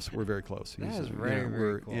very close. We're very close. That is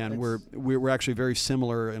very cool. And we're actually very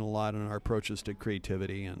similar in a lot in our approaches to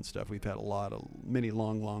creativity and stuff. We've had many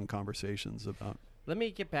long conversations about. Let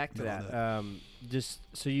me get back to that. Just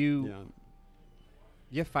so you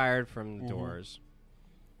get fired from the Doors.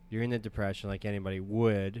 You're in the depression like anybody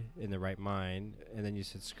would in the right mind, and then you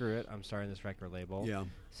said, screw it, I'm starting this record label. Yeah.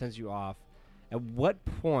 Sends you off. At what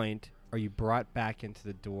point are you brought back into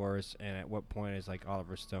the Doors, and at what point is like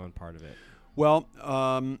Oliver Stone part of it? Well,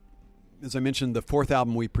 as I mentioned, the fourth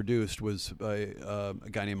album we produced was by a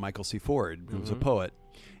guy named Michael C. Ford, who was a poet.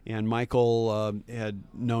 And Michael had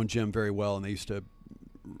known Jim very well, and they used to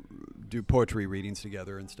do poetry readings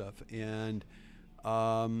together and stuff. And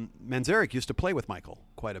Manzarek used to play with Michael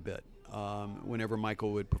quite a bit. Whenever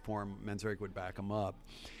Michael would perform, Manzarek would back him up.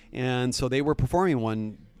 And so they were performing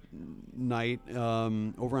one night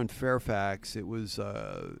over on Fairfax. It was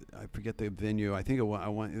I forget the venue. I think it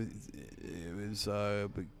was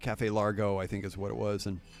Cafe Largo, I think is what it was.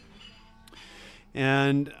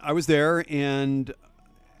 And I was there, and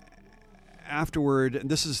afterward,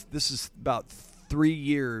 this is about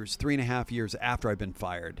 3.5 years after I've been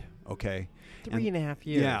fired. Okay, 3.5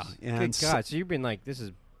 years. Yeah, and good God. So you've been like, this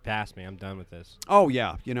is past me. I'm done with this. Oh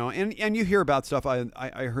yeah, and you hear about stuff. I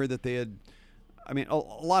heard that they had. I mean, a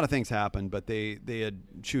lot of things happened, but they had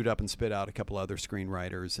chewed up and spit out a couple other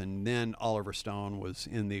screenwriters, and then Oliver Stone was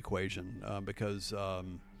in the equation because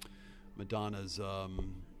Madonna's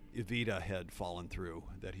Evita had fallen through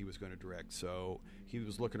that he was going to direct. So he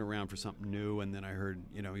was looking around for something new, and then I heard,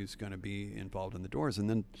 he was going to be involved in the Doors. And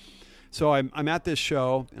then, so I'm at this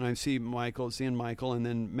show, and I seeing Michael, and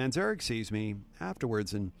then Manzarek sees me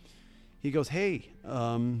afterwards, and he goes, "Hey,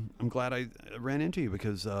 I'm glad I ran into you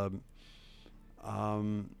because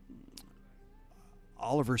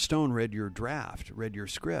Oliver Stone read your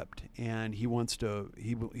script, and he wants to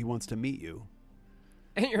meet you."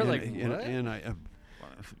 And you're like, what? And I,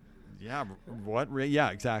 yeah, what? Yeah,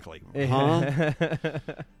 exactly. Huh?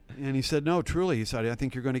 And he said, "No, truly." He said, "I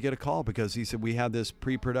think you're going to get a call," because he said we had this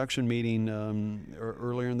pre-production meeting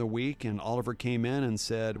earlier in the week, and Oliver came in and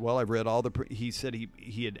said, "Well, I've read all the." He said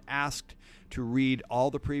he had asked to read all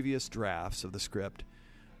the previous drafts of the script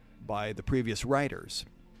by the previous writers,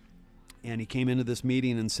 and he came into this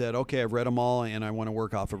meeting and said, "Okay, I've read them all, and I want to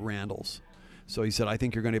work off of Randal's." So he said, "I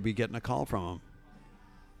think you're going to be getting a call from him."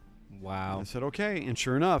 Wow. And I said, "Okay," and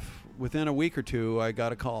sure enough, within a week or two, I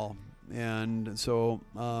got a call. And so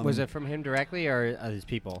was it from him directly or his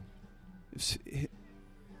people?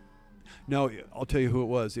 No, I'll tell you who it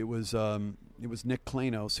was. It was Nick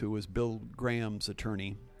Klanos, who was Bill Graham's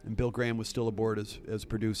attorney, and Bill Graham was still aboard as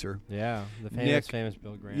producer. Yeah, the famous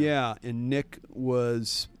Bill Graham. Yeah, and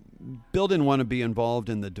Bill didn't want to be involved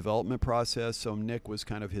in the development process, so Nick was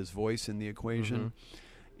kind of his voice in the equation. Mm-hmm.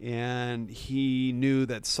 And he knew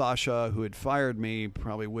that Sasha, who had fired me,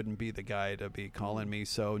 probably wouldn't be the guy to be calling me.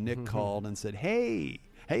 So Nick called and said, hey,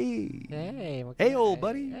 old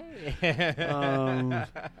buddy. Hey.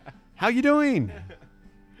 How you doing?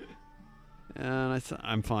 And I said,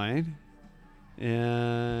 "I'm fine."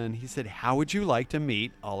 And he said, "How would you like to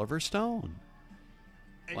meet Oliver Stone?"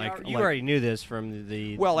 You already knew this from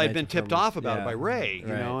the... Well, I'd been tipped off about it by Ray,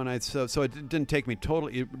 and so it didn't take me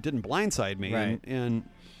totally... It didn't blindside me. Right. And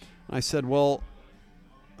I said, "Well,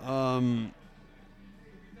 I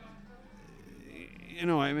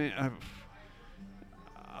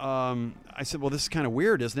said, "Well, this is kind of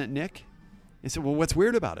weird, isn't it, Nick?" He said, "Well, what's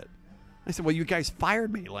weird about it?" I said, "Well, you guys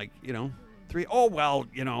fired me, look,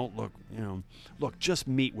 just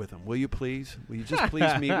meet with him, will you please? Will you just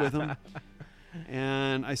please meet with him?"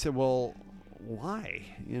 And I said, "Well, why?"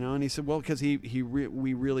 And he said, "Well, because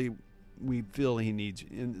we feel he needs you."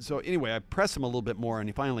 And so anyway, I pressed him a little bit more, and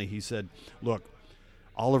he said, "Look,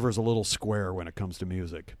 Oliver's a little square when it comes to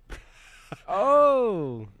music."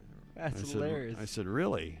 Oh, that's hilarious. I said,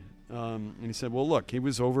 "Really?" And he said, "Well, look, he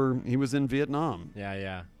was in Vietnam.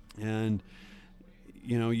 Yeah. And,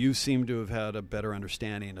 you seem to have had a better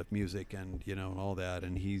understanding of music and, all that,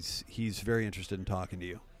 and he's very interested in talking to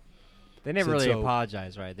you." They never really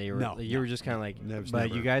apologized, right? They were. You were just kind of like,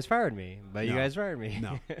 "But you guys fired me. You guys fired me."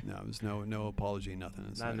 No, it was no apology, nothing.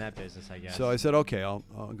 Not in that business, I guess. So I said, "Okay, I'll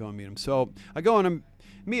go and meet him." So I go and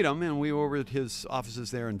meet him, and we were over at his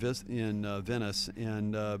offices there in Venice,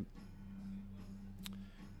 and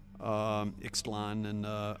Ixtlan, and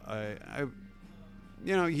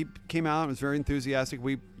he came out and was very enthusiastic.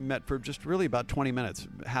 We met for just really about 20 minutes,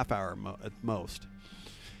 half hour at most,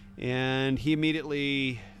 and he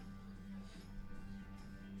immediately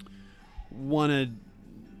wanted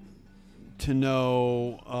to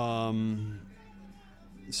know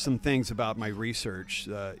some things about my research.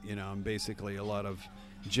 Basically a lot of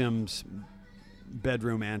Jim's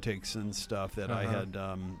bedroom antics and stuff that I had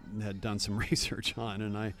done some research on,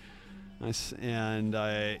 and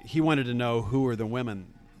he wanted to know who were the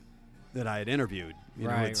women that I had interviewed, who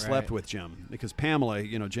had slept with Jim, because Pamela,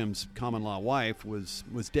 Jim's common law wife, was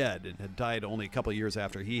dead and had died only a couple of years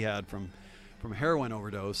after he had from a heroin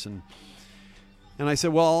overdose, and And I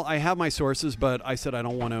said, well, I have my sources, but I said,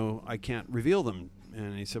 I can't reveal them.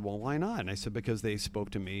 And he said, well, why not? And I said, because they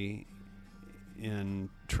spoke to me in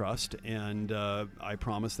trust, and I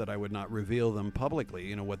promised that I would not reveal them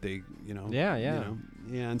publicly, what they,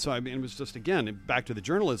 And so, it was just, again, back to the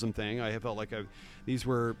journalism thing. I felt like these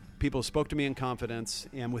were people who spoke to me in confidence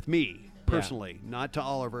and with me personally, not to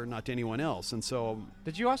Oliver, not to anyone else. And so...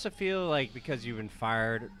 Did you also feel like because you've been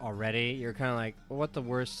fired already, you're kind of like, well, what the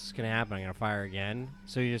worst is going to happen? I'm going to fire again?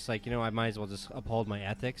 So you're just like, I might as well just uphold my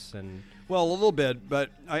ethics and... Well, a little bit, but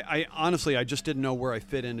I honestly, I just didn't know where I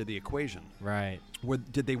fit into the equation. Right.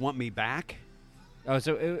 Did they want me back? Oh,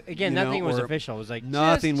 so again, nothing was official. It was like,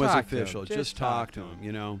 nothing was official. Just talk to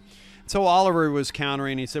him, So Oliver was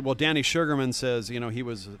countering. He said, well, Danny Sugarman says, he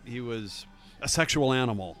was a sexual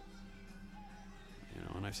animal.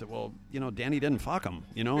 And I said, well, Danny didn't fuck him.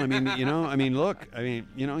 Look,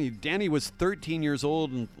 Danny was 13 years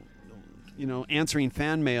old and, answering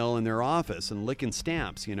fan mail in their office and licking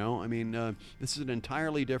stamps, this is an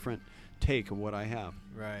entirely different take of what I have.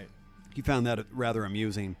 Right. He found that rather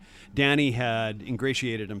amusing. Danny had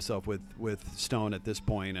ingratiated himself with Stone at this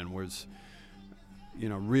point and was,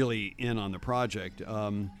 really in on the project.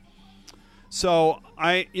 So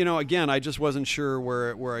I, again, I just wasn't sure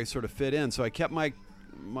where I sort of fit in. So I kept my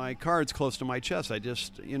cards close to my chest. I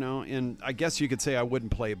just, and I guess you could say I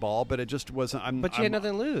wouldn't play ball, but it just wasn't. But you had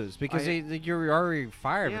nothing to lose because you were already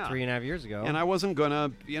fired 3.5 years ago. And I wasn't going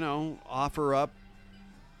to, offer up,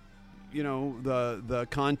 the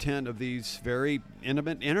content of these very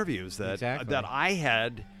intimate interviews that I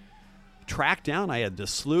had tracked down. I had to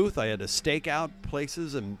sleuth. I had to stake out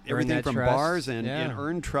places and everything from trust. Bars and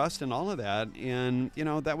earn trust and all of that. And,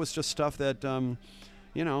 that was just stuff that,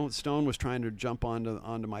 Stone was trying to jump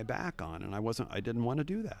onto my back on, and I didn't want to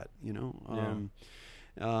do that,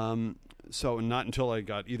 So not until I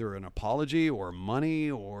got either an apology or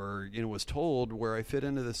money or, was told where I fit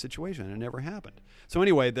into the situation. It never happened. So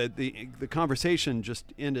anyway, the conversation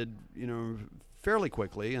just ended, fairly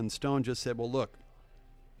quickly, and Stone just said, well, look,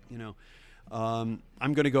 I'm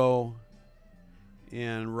going to go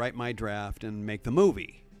and write my draft and make the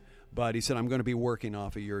movie. But he said, I'm going to be working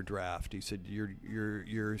off of your draft. He said,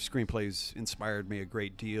 your screenplays inspired me a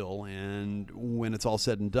great deal, and when it's all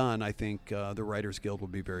said and done, I think the Writers Guild will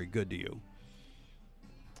be very good to you.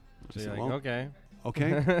 So you're like, okay.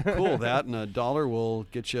 Okay, cool. That and $1 will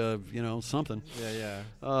get you, something. Yeah.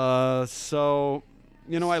 So,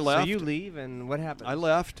 I left. So you leave, and what happened? I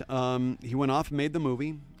left. He went off and made the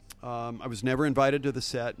movie. I was never invited to the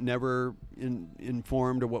set, never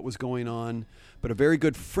informed of what was going on. But a very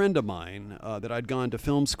good friend of mine that I'd gone to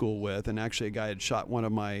film school with, and actually a guy had shot one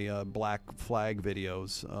of my Black Flag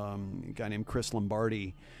videos, a guy named Chris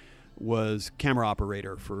Lombardi, was camera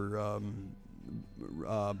operator for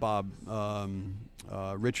Bob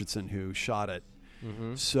Richardson, who shot it.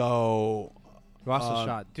 Mm-hmm. So... Who also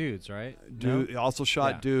shot Dudes, right? Also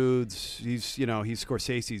shot Dudes. He's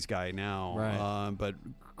Scorsese's guy now. Right. But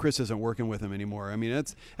Chris isn't working with him anymore. I mean,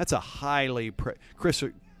 that's a highly...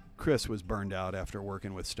 Chris was burned out after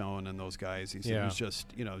working with Stone and those guys. He said it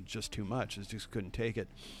was just too much. He just couldn't take it.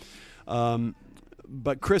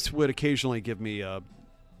 But Chris would occasionally give me an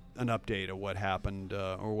update of what happened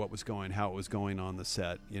or how it was going on the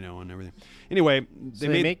set, and everything. Anyway,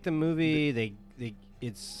 they make the movie.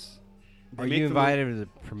 Are you invited to the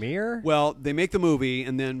premiere? Well, they make the movie,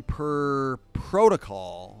 and then per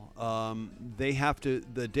protocol, they have to,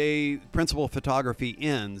 the day principal photography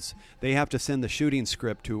ends, they have to send the shooting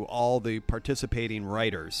script to all the participating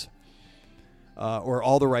writers, or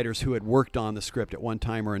all the writers who had worked on the script at one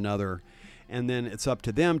time or another. And then it's up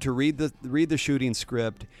to them to read the shooting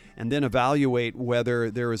script and then evaluate whether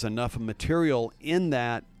there is enough material in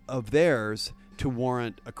that of theirs to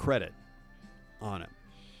warrant a credit on it.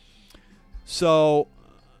 So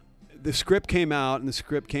the script came out, and the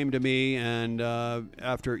script came to me, and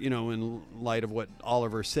after, in light of what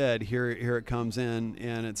Oliver said, here it comes in,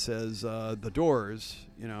 and it says The Doors,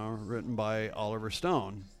 written by Oliver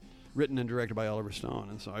Stone, written and directed by Oliver Stone.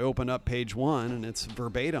 And so I open up page 1, and it's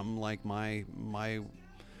verbatim, like my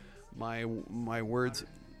words,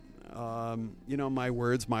 my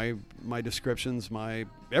words, my descriptions, my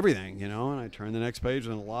everything, and I turn the next page,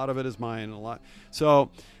 and a lot of it is mine, so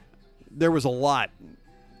there was a lot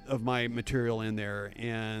of my material in there,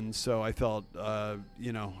 and so I felt, I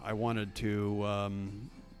wanted to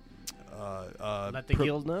let the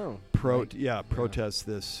guild know. Protest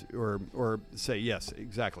this, or say yes,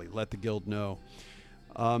 exactly. Let the guild know.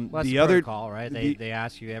 Well, the other call, right? They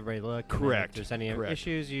ask you every look. Correct. If there's any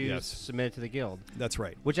issues, you submit it to the guild. That's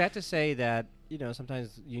right. Which I have to say that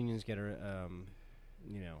sometimes unions get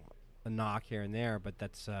a knock here and there, but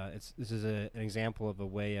that's this is an example of a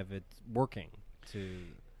way of it working.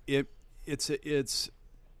 It's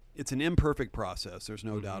an imperfect process. There's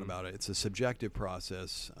no doubt about it. It's a subjective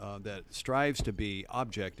process that strives to be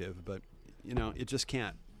objective, but it just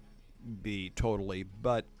can't be totally.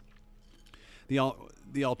 But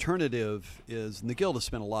the alternative is, and the Guild has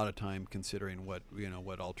spent a lot of time considering what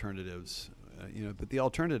alternatives. But the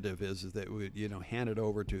alternative is that we hand it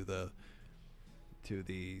over to the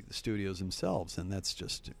studios themselves, and that's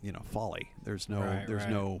just folly. There's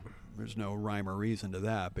no rhyme or reason to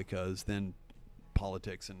that, because then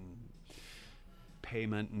politics and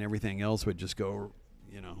payment and everything else would just go,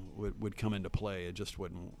 would come into play. It just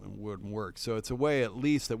wouldn't work. So it's a way at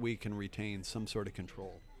least that we can retain some sort of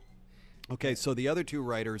control. Okay, so the other two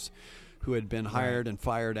writers who had been hired and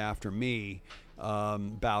fired after me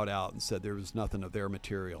bowed out and said there was nothing of their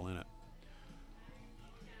material in it.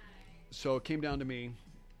 So it came down to me,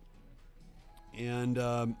 and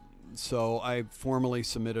so I formally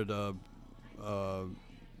submitted a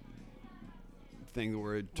thing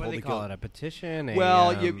where it told what do they call it, a petition?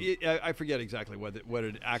 I forget exactly what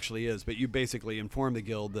it actually is, but you basically inform the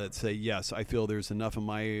Guild that say, yes, I feel there's enough of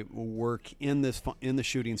my work in the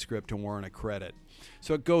shooting script to warrant a credit.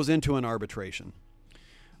 So it goes into an arbitration.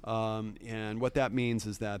 And what that means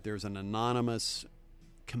is that there's an anonymous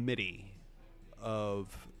committee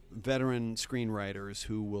of veteran screenwriters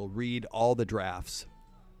who will read all the drafts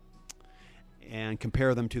and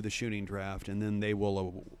compare them to the shooting draft, and then they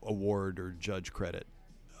will award or judge credit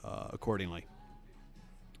accordingly.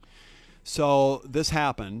 So this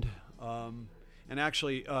happened, and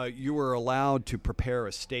actually you were allowed to prepare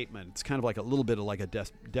a statement. It's kind of like a little bit of like a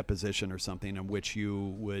deposition or something, in which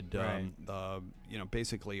you would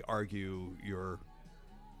basically argue your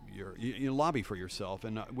lobby for yourself,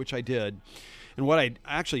 and which I did. And what I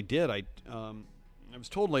actually did, I was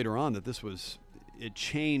told later on that it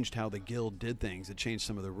changed how the Guild did things. It changed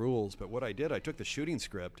some of the rules. But what I did, I took the shooting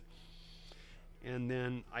script, and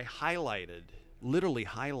then I literally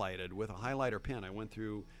highlighted with a highlighter pen. I went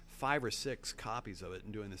through 5 or 6 copies of it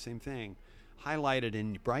and doing the same thing, highlighted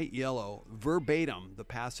in bright yellow, verbatim, the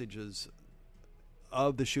passages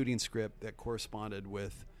of the shooting script that corresponded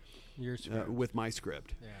with your script. With my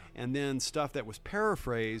script. Yeah. And then stuff that was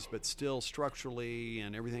paraphrased but still structurally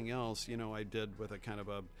and everything else, I did with a kind of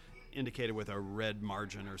indicated with a red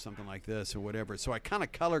margin or something like this or whatever. So I kind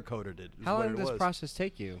of color-coded it. How long did this process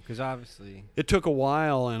take you? Because obviously it took a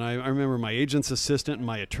while, and I remember my agent's assistant and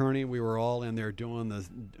my attorney, we were all in there doing the,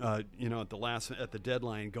 at the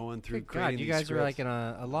deadline, going through creating these scripts. You guys were like in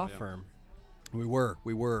a law firm. We were.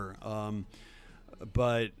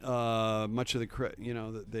 But much of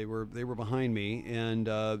the they were behind me,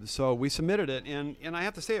 and so we submitted it, and I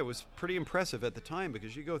have to say it was pretty impressive at the time,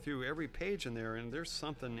 because you go through every page in there and there's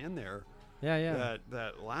something in there. Yeah.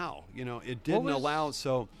 That wow, it didn't allow.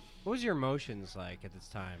 So what was your emotions like at this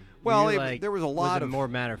time? Well, there was a lot of more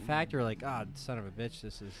matter of fact. You're like, son of a bitch,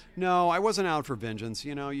 this is. No, I wasn't out for vengeance.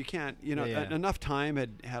 You can't. Enough time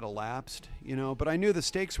had elapsed. But I knew the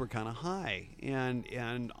stakes were kind of high,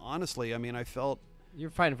 and honestly, I mean, I felt. You're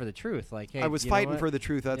fighting for the truth. Like, hey, I was fighting for the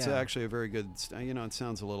truth. That's actually a very good. It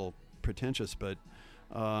sounds a little pretentious, but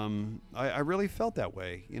I really felt that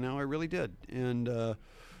way. I really did. And so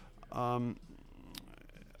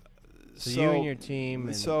you and your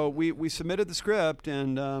team. So we submitted the script,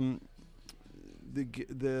 and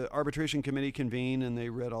the arbitration committee convened, and they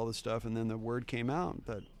read all the stuff, and then the word came out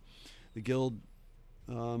that the Guild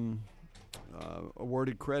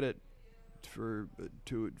awarded credit for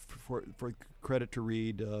credit to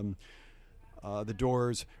read The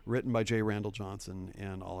Doors, written by Randal Jahnson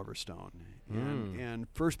and Oliver Stone. And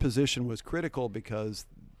first position was critical because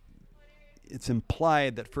it's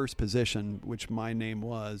implied that first position, which my name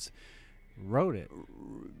was, wrote it,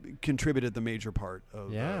 contributed the major part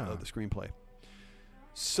of the screenplay.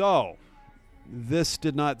 So this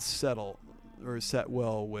did not set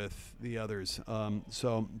well with the others.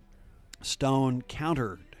 So Stone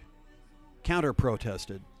counter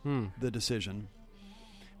protested the decision,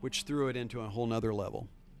 which threw it into a whole nother level,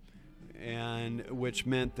 and which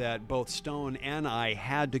meant that both Stone and I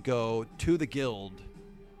had to go to the Guild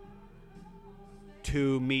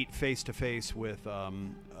to meet face to face with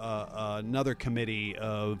another committee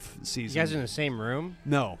of season. You guys are in the same room?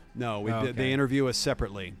 No. They interview us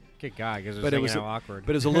separately. Good God, because it was awkward.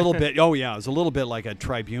 But it was a little bit. Oh yeah, it was a little bit like a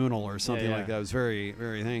tribunal or something like that. It was very,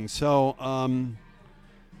 very thing. So,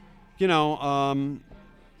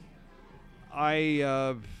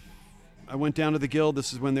 I went down to the Guild.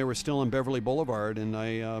 This is when they were still on Beverly Boulevard, and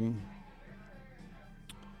I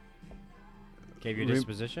Gave you a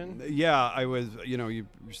disposition? Yeah, I was, you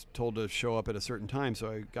were told to show up at a certain time. So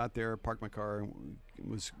I got there, parked my car, and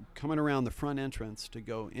was coming around the front entrance to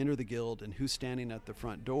go enter the guild. And who's standing at the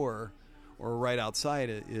front door or right outside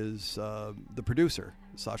is the producer,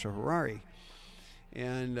 Sasha Harari.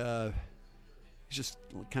 And he's just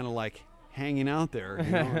kind of like hanging out there,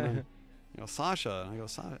 and Sasha. And I go,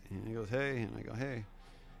 Sasha. And he goes, hey. And I go, hey.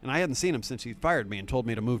 And I hadn't seen him since he fired me and told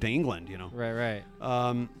me to move to England, Right.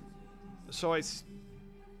 So I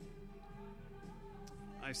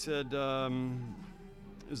said,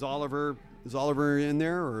 is Oliver in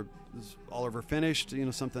there, or is Oliver finished?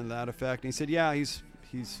 Something to that effect. And he said, yeah, he's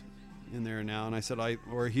in there now. And I said,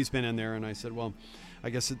 or he's been in there. And I said, well,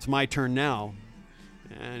 I guess it's my turn now.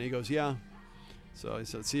 And he goes, yeah. So I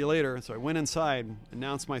said, see you later. So I went inside,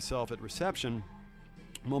 announced myself at reception.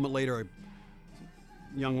 A moment later, a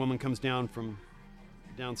young woman comes down from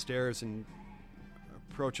downstairs and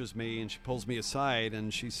approaches me, and she pulls me aside,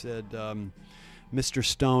 and she said, Mr.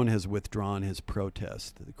 Stone has withdrawn his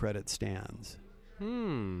protest. The credit stands.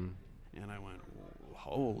 And I went,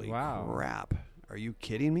 holy crap. Are you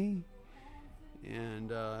kidding me?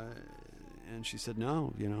 And she said,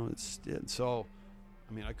 no, so,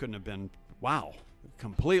 I couldn't have been,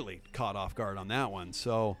 completely caught off guard on that one.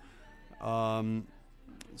 So,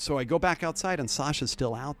 so I go back outside, and Sasha's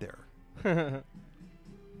still out there.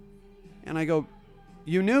 And I go,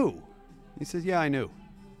 you knew? He says, yeah, I knew.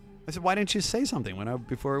 I said, why didn't you say something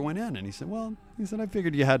before I went in? And he said, I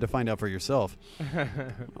figured you had to find out for yourself.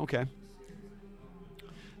 Okay.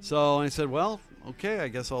 So I said, okay, I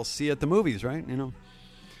guess I'll see you at the movies, right?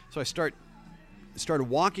 So I started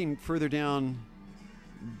walking further down,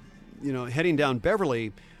 heading down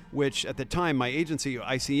Beverly, which at the time my agency,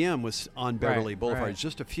 ICM, was on Beverly Boulevard. It's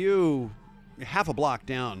just half a block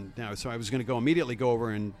down now. So I was going to immediately go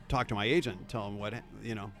over and talk to my agent and tell him what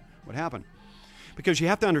happened. Because you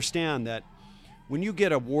have to understand that when you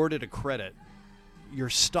get awarded a credit, your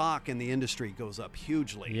stock in the industry goes up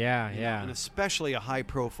hugely. Yeah. And especially a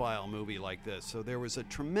high-profile movie like this. So there was a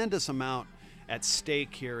tremendous amount at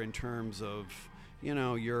stake here in terms of,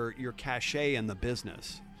 your cachet in the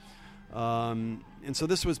business. And so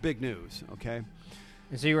this was big news, okay?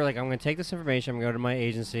 And so you were like, I'm going to take this information, I'm going to go to my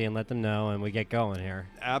agency and let them know, and we get going here.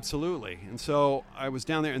 Absolutely. And so I was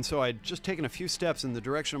down there, and so I'd just taken a few steps in the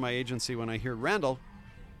direction of my agency when I hear Randal,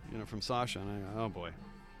 from Sasha, and I go, oh boy.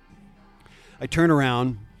 I turn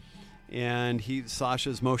around, and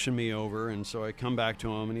Sasha's motioned me over, and so I come back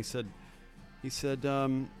to him, and he said,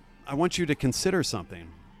 I want you to consider something.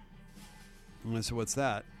 And I said, what's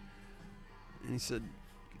that? And he said,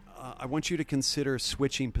 I want you to consider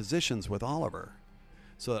switching positions with Oliver,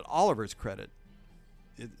 so that Oliver's credit,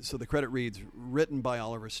 so the credit reads written by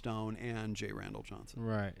Oliver Stone and J. Randal Jahnson.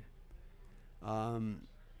 Right. And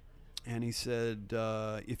he said,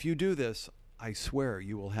 if you do this, I swear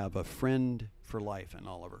you will have a friend for life in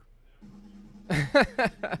Oliver. Yeah.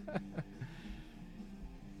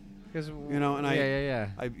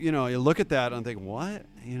 I look at that and I think, what?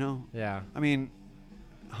 Yeah.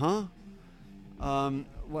 Huh?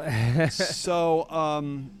 So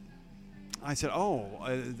I said,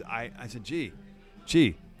 I said, gee,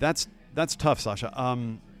 that's tough, Sasha.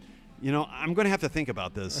 I'm going to have to think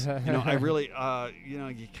about this. I really,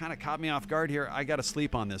 you kind of caught me off guard here. I got to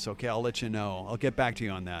sleep on this. Okay, I'll let you know. I'll get back to you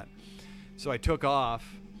on that. So I took off,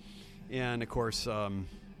 and of course, I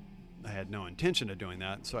had no intention of doing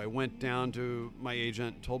that. So I went down to my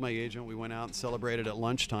agent, told my agent, we went out and celebrated at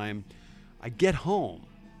lunchtime. I get home,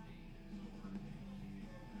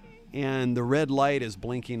 and the red light is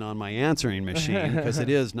blinking on my answering machine because it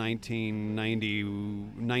is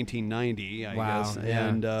 1990, I guess. Yeah.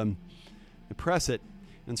 And I press it,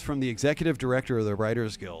 and it's from the executive director of the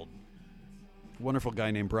Writers Guild, a wonderful guy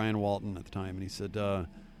named Brian Walton at the time. And he said,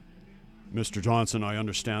 Mr. Jahnson, I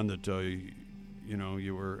understand that,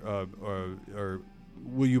 you were, or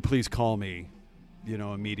will you please call me,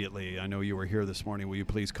 immediately? I know you were here this morning. Will you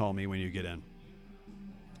please call me when you get in?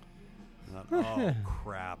 I thought, oh,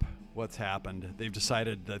 crap. What's happened? They've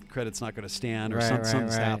decided that credit's not going to stand, or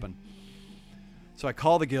something's happened. So I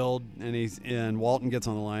call the guild, and Walton gets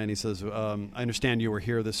on the line. He says, I understand you were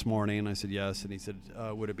here this morning. And I said, yes. And he said,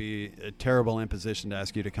 would it be a terrible imposition to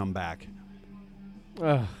ask you to come back?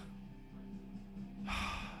 I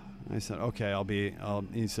said, okay,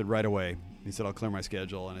 he said, right away. He said, I'll clear my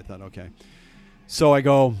schedule. And I thought, okay. So I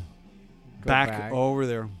go back over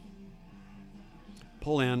there,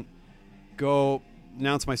 pull in, go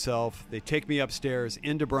announce myself. They take me upstairs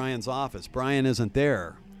into Brian's office. Brian isn't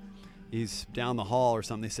there. He's down the hall or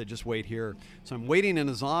something. They said, just wait here. So I'm waiting in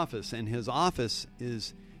his office, and his office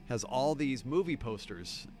has all these movie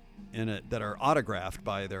posters in it that are autographed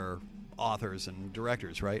by their authors and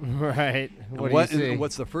directors, right? Right.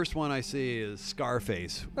 What's the first one I see is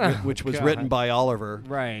Scarface, which was written by Oliver.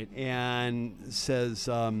 Right. And says,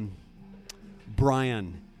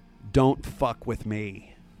 Brian, don't fuck with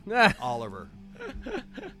me, Oliver.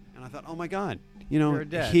 And I thought, oh my God,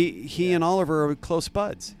 he and Oliver are close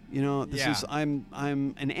buds. I'm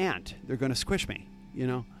an ant. They're going to squish me,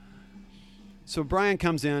 So Brian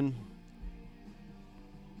comes in,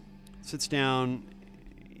 sits down,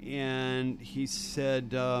 and he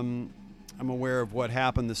said, I'm aware of what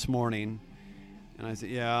happened this morning. And I said,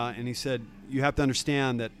 yeah. And he said, you have to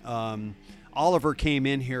understand that Oliver came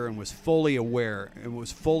in here and was fully aware and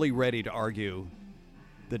was fully ready to argue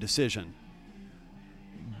the decision.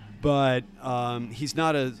 But he's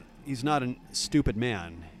not a stupid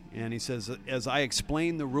man. And he says, as I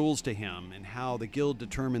explained the rules to him and how the guild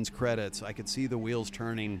determines credits, I could see the wheels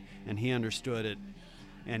turning, and he understood it,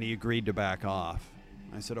 and he agreed to back off.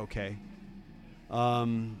 I said, okay.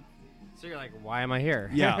 So you're like, why am I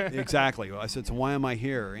here? Yeah, exactly. I said, so why am I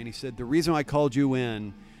here? And he said, the reason I called you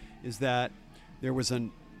in is that there was a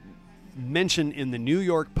mention in the New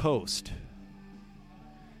York Post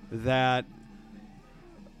that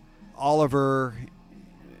Oliver,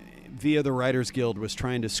 via the Writers Guild, was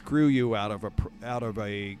trying to screw you out of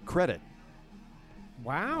a credit.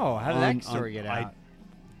 Wow. How did that story get out?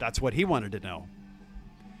 That's what he wanted to know.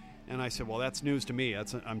 And I said, well, that's news to me.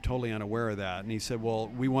 I'm totally unaware of that. And he said, well,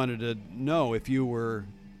 we wanted to know if you were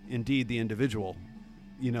indeed the individual,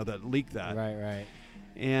 that leaked that. Right.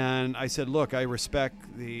 And I said, look, I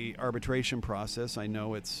respect the arbitration process. I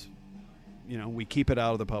know it's, we keep it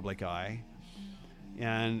out of the public eye.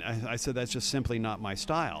 And I said, that's just simply not my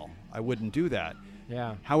style. I wouldn't do that.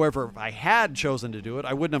 Yeah. However, if I had chosen to do it,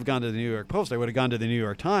 I wouldn't have gone to the New York Post. I would have gone to the New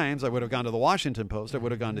York Times. I would have gone to the Washington Post. I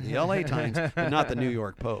would have gone to the LA Times, but not the New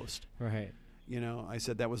York Post. Right. I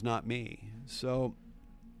said, that was not me. So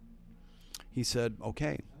he said,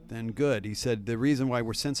 okay, then good. He said, the reason why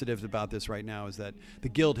we're sensitive about this right now is that the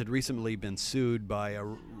Guild had recently been sued by a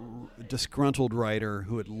disgruntled writer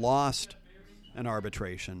who had lost an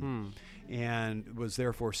arbitration and was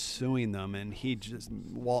therefore suing them. And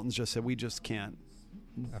Walton's just said, we just can't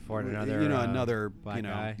afford another black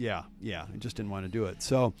guy. Yeah, I just didn't want to do it.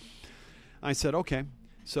 So I said, okay.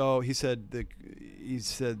 So he said,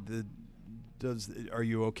 are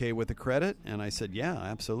you okay with the credit? And I said, yeah,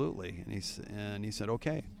 absolutely. And he said,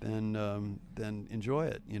 okay, then enjoy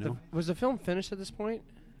it. Was the film finished at this point?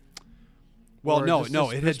 Well,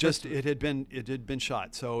 no, it had been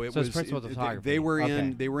shot. So it was principal photography. They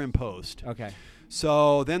were in post. Okay.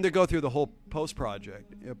 So then they go through the whole post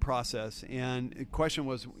project process, and the question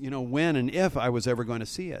was, when and if I was ever going to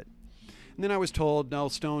see it. And then I was told, no,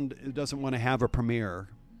 Stone doesn't want to have a premiere,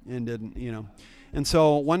 and didn't, And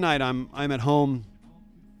so one night I'm at home,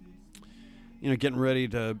 getting ready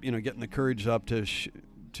to, getting the courage up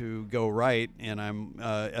to go write, and I'm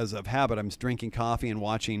as of habit, I'm drinking coffee and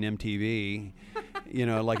watching MTV,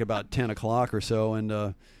 like about 10 o'clock or so,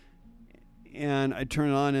 and I turn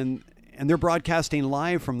it on, and they're broadcasting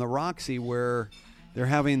live from the Roxy, where they're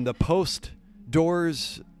having the post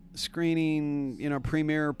doors screening,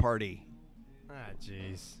 premiere party. Ah,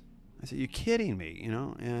 jeez. I said, "You kidding me?"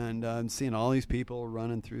 And I'm seeing all these people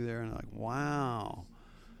running through there, and I'm like, "Wow."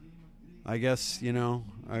 I guess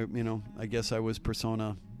I guess I was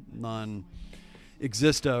persona non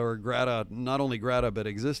exista or grata, not only grata but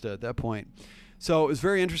exista at that point. So it was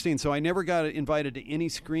very interesting. So I never got invited to any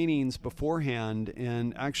screenings beforehand,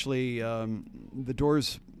 and actually, the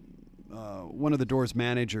Doors, one of the Doors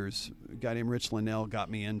managers, a guy named Rich Linnell, got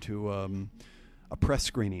me into a press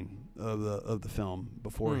screening of the film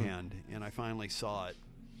beforehand, and I finally saw it.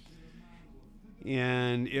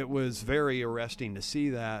 And it was very arresting to see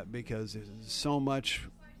that, because so much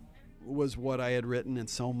was what I had written and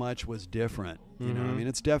so much was different.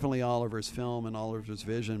 It's definitely Oliver's film and Oliver's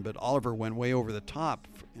vision, but Oliver went way over the top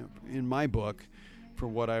in my book for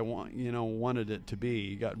what I wanted it to be.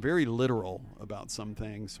 He got very literal about some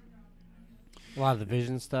things. A lot of the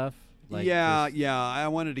vision stuff. I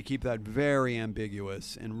wanted to keep that very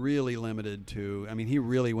ambiguous and really limited to. He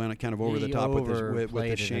really went kind of over the top with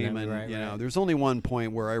the shaman. Right. There's only one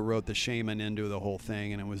point where I wrote the shaman into the whole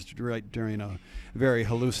thing, and it was right during a very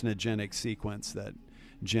hallucinogenic sequence that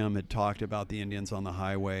Jim had talked about the Indians on the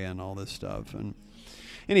highway and all this stuff. And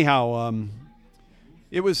anyhow,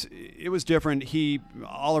 it was different.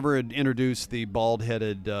 Oliver had introduced the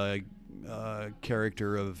bald-headed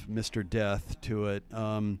character of Mr. Death to it.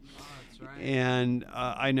 Right. And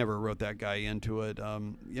I never wrote that guy into it,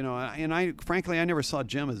 and I frankly never saw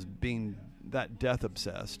Jim as being that death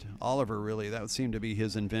obsessed. Oliver really, that seemed to be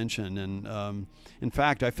his invention. And in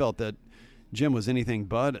fact, I felt that Jim was anything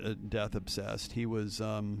but death obsessed. He was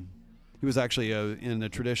actually in the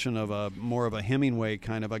tradition of more of a Hemingway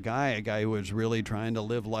kind of a guy who was really trying to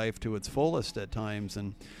live life to its fullest at times,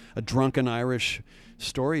 and a drunken Irish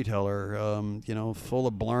storyteller, full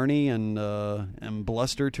of blarney and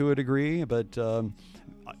bluster to a degree, but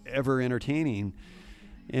ever entertaining.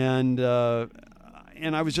 And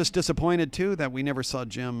I was just disappointed too that we never saw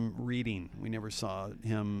Jim reading. We never saw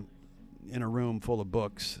him in a room full of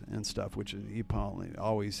books and stuff, which he probably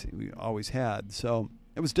always had. So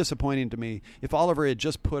it was disappointing to me. If Oliver had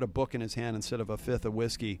just put a book in his hand instead of a fifth of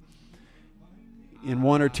whiskey in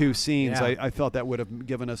one or two scenes, I felt that would have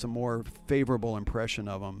given us a more favorable impression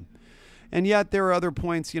of him. And yet there are other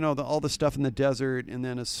points, all the stuff in the desert, and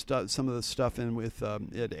then some of the stuff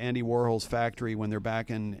at Andy Warhol's factory when they're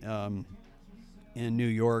back in New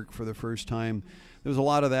York for the first time. There was a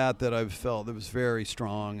lot of that I felt that was very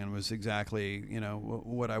strong and was exactly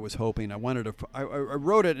what I was hoping. I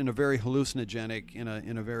wrote it in a very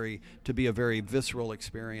hallucinogenic, to be a very visceral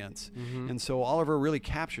experience, and so Oliver really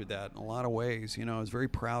captured that in a lot of ways. I was very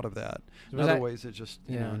proud of that. In other ways, it just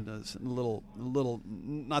a little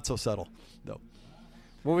not so subtle though.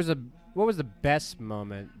 What was the best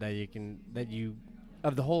moment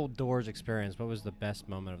of the whole Doors experience? What was the best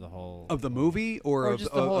moment of the movie or of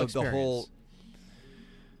just the whole of the whole?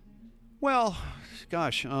 Well,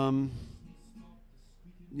 gosh, it's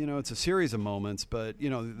a series of moments, but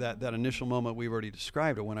that initial moment we've already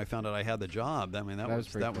described it when I found out I had the job. I mean, that was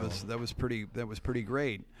pretty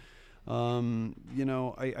great.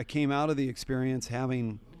 I came out of the experience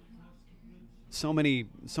having so many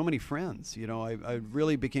friends. I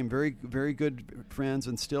really became very, very good friends,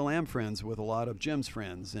 and still am friends with a lot of Jim's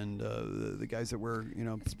friends and the guys that were,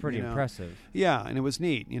 It's pretty impressive. Yeah, and it was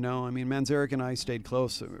neat. Manzarek and I stayed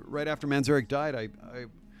close. Right after Manzarek died, I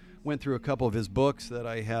went through a couple of his books that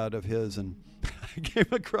I had of his, and I came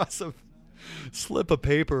across a slip of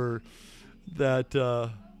paper that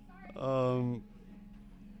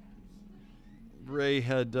Ray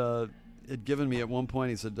had given me at one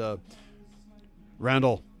point. He said,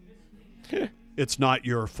 Randal, it's not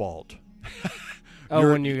your fault.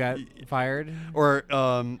 When you got fired? Or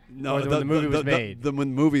no, when the movie was made. When the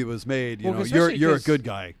movie was made, you're a good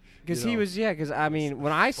guy. Because he was, because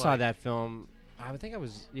when I saw that film, I think I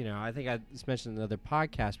mentioned in another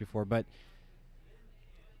podcast before, but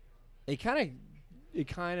it kind of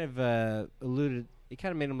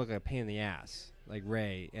made him look like a pain in the ass, like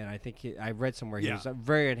Ray. And I think I read somewhere he was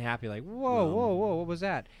very unhappy, like, whoa, what was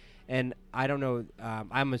that? And I don't know.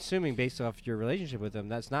 I'm assuming based off your relationship with him,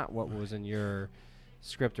 that's not what was in your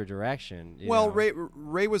script or direction.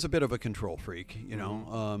 Ray was a bit of a control freak.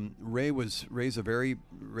 Ray's a very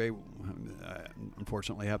Ray.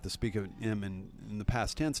 Unfortunately, I have to speak of him in the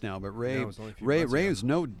past tense now. But Ray is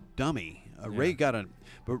no dummy. Ray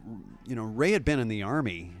Ray had been in the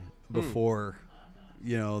Army before.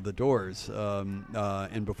 The Doors,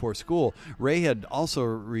 and before school. Ray had also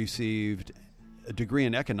received a degree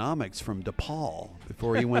in economics from DePaul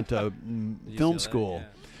before he went to film school. Yeah.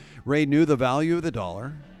 Ray knew the value of the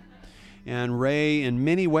dollar, and Ray, in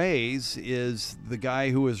many ways, is the guy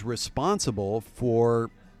who is responsible for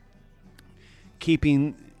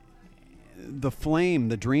keeping the flame,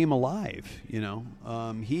 the dream alive.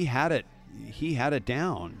 He had it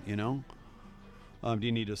down. Do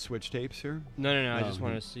you need to switch tapes here? No. I just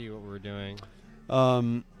want to see what we're doing.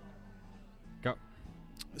 Go.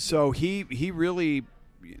 So he really,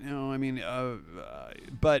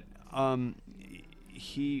 but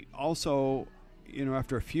he also,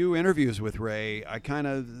 after a few interviews with Ray, I kind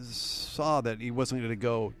of saw that he wasn't going to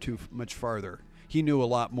go too much farther. He knew a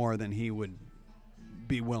lot more than he would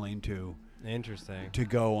be willing to. Interesting. To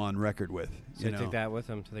go on record with. So you took that with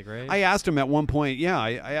him to the grave? I asked him at one point. Yeah,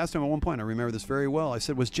 I asked him at one point. I remember this very well. I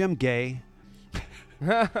said, "Was Jim gay?"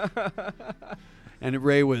 And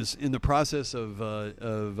Ray was in the process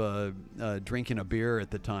of drinking a beer at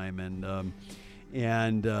the time, and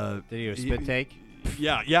did he do a spit take?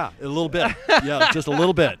 Yeah, a little bit. Yeah, just a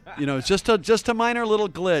little bit. It's just a minor little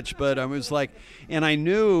glitch, but I was like, and I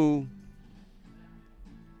knew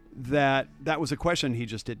that was a question he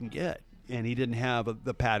just didn't get, and he didn't have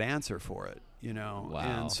the pat answer for it. Wow.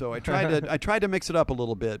 And so I tried to mix it up a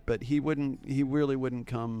little bit, but he really wouldn't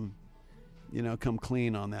come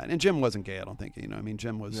clean on that. And Jim wasn't gay, I don't think.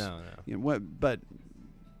 Jim was. No. But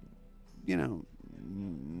he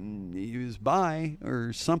was bi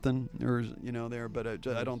or something, or there. But I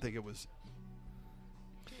don't think it was.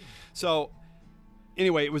 So,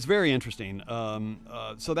 anyway, it was very interesting.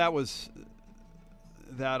 So that was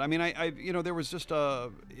that. I mean, I you know, there was just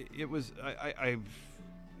it was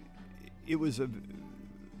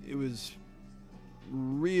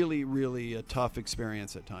really, really a tough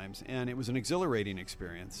experience at times, and it was an exhilarating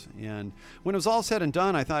experience. And when it was all said and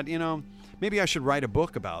done, I thought, you know, maybe I should write a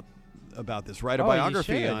book about this, write a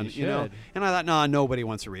biography on, you know. And I thought, no, nobody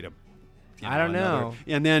wants to read a. I don't know.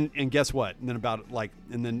 And guess what? And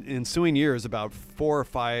then in ensuing years, about 4 or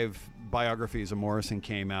 5 biographies of Morrison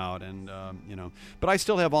came out, and you know. But I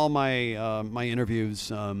still have all my my interviews.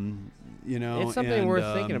 You know, it's something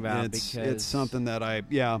worth thinking about. It's something that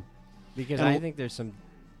because I think there's some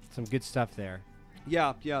good stuff there.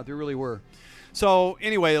 Yeah, there really were. So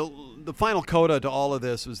anyway, the final coda to all of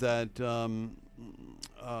this was that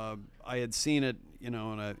I had seen it, you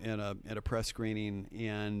know, at a press screening,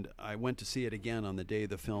 and I went to see it again on the day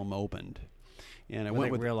the film opened. And I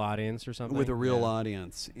went with a real audience or something. With a real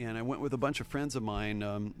audience, and I went with a bunch of friends of mine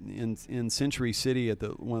in Century City at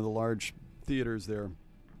one of the large theaters there.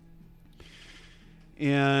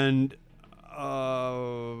 And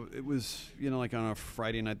it was, you know, like on a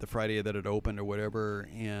Friday night, the Friday that it opened or whatever,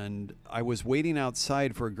 and I was waiting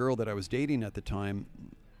outside for a girl that I was dating at the time,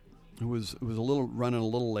 who was running a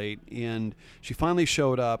little late, and she finally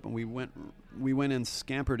showed up, and we went and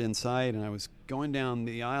scampered inside, and I was going down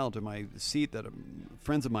the aisle to my seat that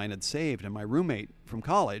friends of mine had saved, and my roommate from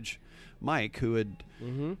college, Mike, who had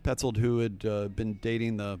Petzold, who had been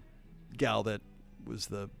dating the gal that was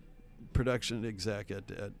the production exec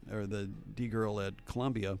or the D girl at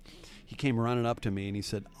Columbia, he came running up to me and he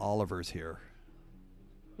said, "Oliver's here."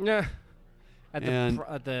 Yeah. At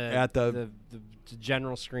the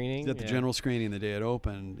general screening. At the general screening the day it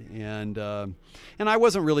opened, and I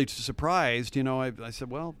wasn't really surprised. You know, I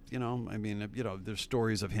said, well, you know, I mean, you know, there's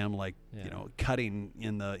stories of him like you know, cutting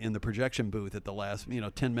in the projection booth at the last, you know,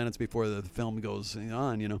 10 minutes before the film goes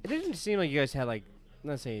on. You know, it didn't seem like you guys had like.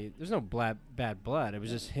 Let's say there's no bad blood. It was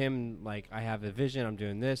just him, like, I have a vision, I'm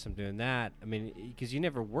doing this, I'm doing that. I mean, because you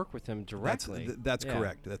never work with him directly. That's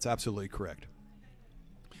correct. That's absolutely correct.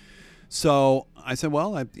 So I said,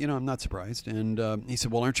 well, I'm not surprised. And he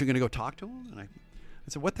said, well, aren't you going to go talk to him? And I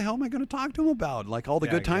said, what the hell am I going to talk to him about? Like all the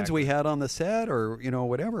good times we had on the set or, you know,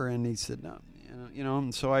 whatever. And he said, no, you know.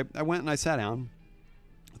 And so I went and I sat down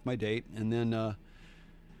with my date, and then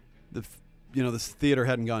this theater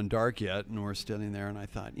hadn't gone dark yet, and we're standing there, and I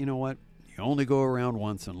thought, you know what? You only go around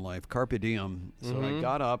once in life. Carpe diem. So I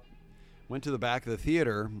got up, went to the back of the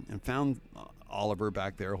theater, and found Oliver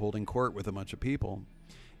back there holding court with a bunch of people.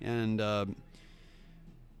 And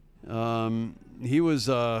he was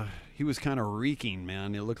kind of reeking,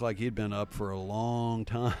 man. It looked like he'd been up for a long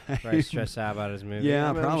time. Right, stressed out about his movie.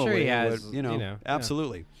 Yeah, probably. I'm sure he has, you know,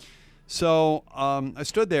 absolutely. Yeah. So I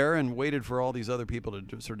stood there and waited for all these other people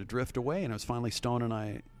to sort of drift away, and it was finally Stone and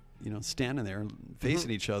I, you know, standing there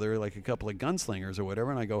facing each other like a couple of gunslingers or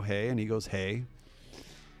whatever, and I go, hey, and he goes, hey.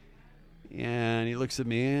 And he looks at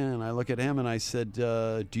me, and I look at him, and I said,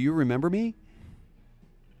 do you remember me?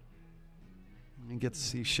 And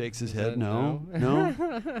he shakes his head, no.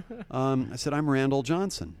 I said, I'm Randal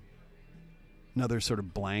Jahnson. Another sort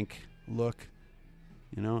of blank look,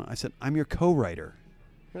 you know. I said, I'm your co-writer.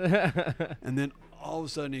 And then all of a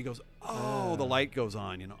sudden he goes, oh, the light goes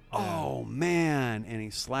on, you know. Oh, man. And he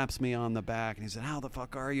slaps me on the back, and he said, how the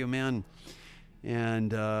fuck are you, man?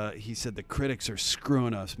 And he said, the critics are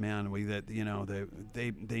screwing us, man.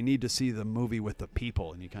 They need to see the movie with the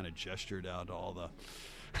people. And he kind of gestured out all the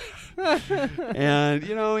and,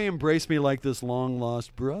 you know, he embraced me like this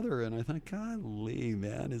long-lost brother. And I thought, golly,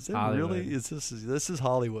 man, is it Hollywood. really? This is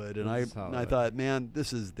Hollywood. And I thought, man,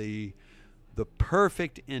 this is the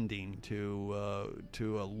perfect ending to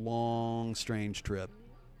a long, strange trip.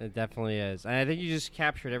 It definitely is. And I think you just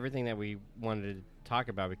captured everything that we wanted to talk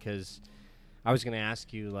about, because I was going to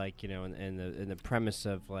ask you, like, you know, in the premise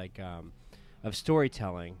of like of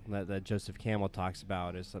storytelling that Joseph Campbell talks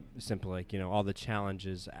about is simply like, you know, all the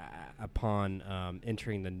challenges upon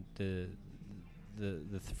entering the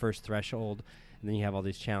first threshold, and then you have all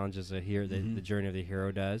these challenges that the journey of the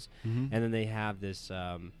hero does, and then they have this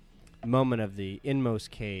moment of the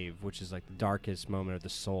inmost cave, which is like the darkest moment of the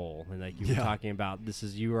soul, and like you were talking about,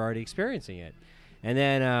 you were already experiencing it, and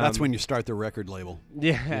then that's when you start the record label.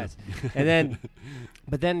 Yes, and then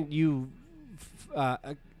but then you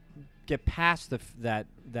get past that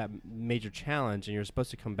major challenge, and you're supposed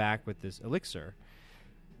to come back with this elixir,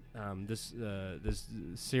 this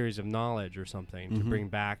series of knowledge or something to bring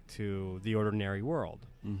back to the ordinary world.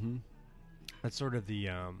 That's sort of the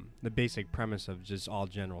basic premise of just all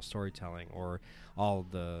general storytelling, or all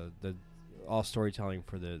all storytelling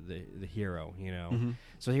for the hero, you know.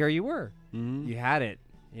 So here you were, you had it,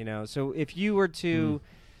 So if you were to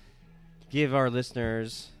give our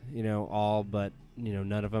listeners, all but,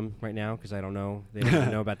 none of them right now, because I don't know, they don't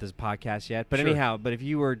even know about this podcast yet. But anyhow, if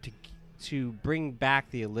you were to bring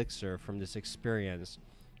back the elixir from this experience,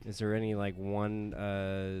 is there any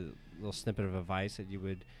one little snippet of advice that you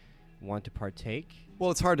would want to partake? Well,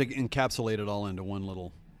 it's hard to encapsulate it all into one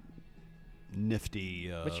little nifty.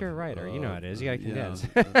 But you're a writer, you know how it is. You got to condense.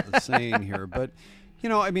 The saying here, but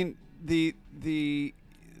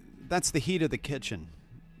that's the heat of the kitchen,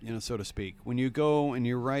 so to speak. When you go and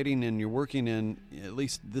you're writing and you're working in, at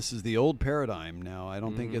least this is the old paradigm now. I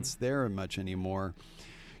don't think it's there much anymore.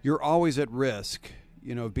 You're always at risk,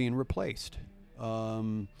 of being replaced.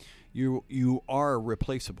 You are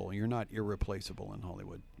replaceable. You're not irreplaceable in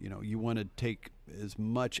Hollywood. You want to take as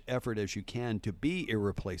much effort as you can to be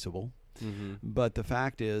irreplaceable. But the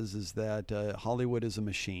fact is that Hollywood is a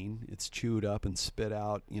machine. It's chewed up and spit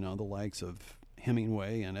out, the likes of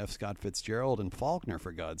Hemingway and F. Scott Fitzgerald and Faulkner,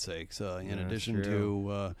 for God's sakes, in addition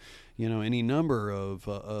to, any number of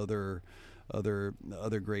other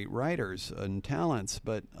great writers and talents.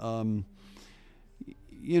 But,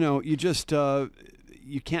 you just...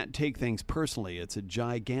 you can't take things personally. It's a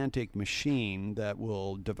gigantic machine that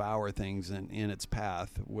will devour things in its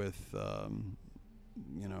path with,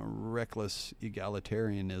 reckless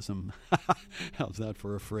egalitarianism. How's that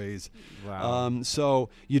for a phrase? Wow. So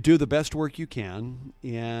you do the best work you can,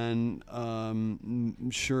 and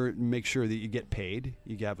make sure that you get paid.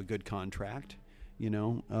 You have a good contract,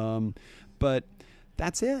 but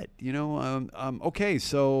that's it. Okay,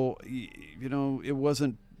 so it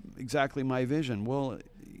wasn't exactly my vision. Well,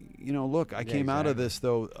 look, I came out of this,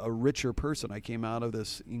 though, a richer person. I came out of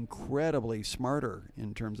this incredibly smarter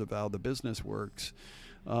in terms of how the business works.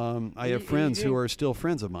 I have friends who are still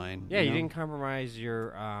friends of mine. Yeah, you didn't compromise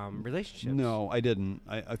your relationships. No, I didn't.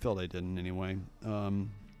 I felt I didn't anyway. I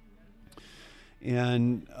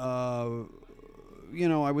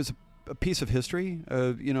was a piece of history,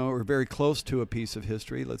 or very close to a piece of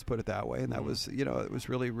history, let's put it that way. And that was, it was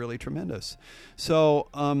really, really tremendous. So,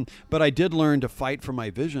 but I did learn to fight for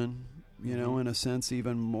my vision, in a sense,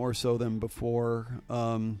 even more so than before.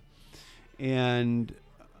 But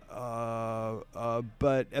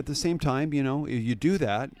at the same time, you do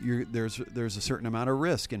that, there's a certain amount of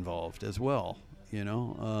risk involved as well.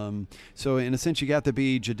 So in a sense, you got to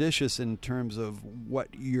be judicious in terms of what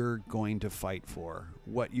you're going to fight for,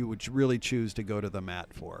 what you would really choose to go to the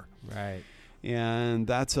mat for. Right. And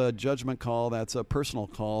that's a judgment call. That's a personal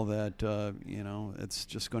call that, it's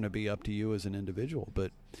just going to be up to you as an individual.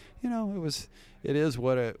 But, it is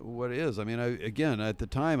what it is. I mean, at the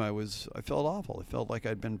time I felt awful. I felt like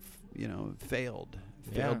I'd been, failed,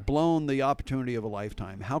 blown the opportunity of a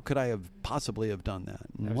lifetime. How could I have possibly have done that?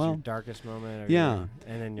 That was your darkest moment. And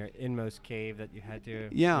then your inmost cave that you had to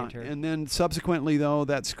enter. And then subsequently, though,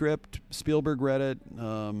 that script, Spielberg read it.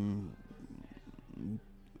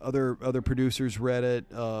 Other producers read it.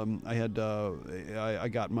 I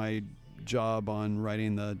got my job on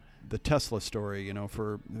writing the Tesla story,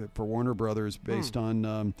 for Warner Brothers, based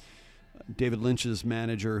on David Lynch's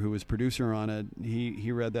manager, who was producer on it.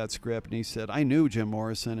 He read that script and he said, "I knew Jim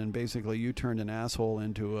Morrison, and basically you turned an asshole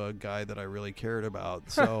into a guy that I really cared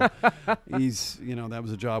about." So that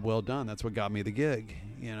was a job well done. That's what got me the gig.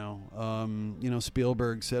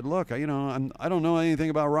 Spielberg said, "Look, I don't know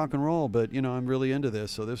anything about rock and roll, but I'm really into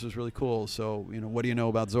this. So this is really cool. So what do you know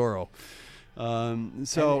about Zorro?" And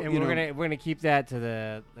we're gonna keep that to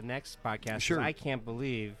the next podcast. Sure. I can't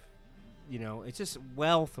believe, it's just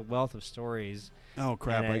wealth of stories. Oh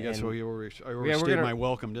crap! I guess I overstayed my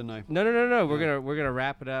welcome, didn't I? No. We're gonna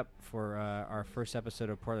wrap it up for our first episode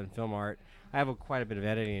of Portland Film Art. I have quite a bit of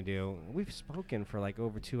editing to do. We've spoken for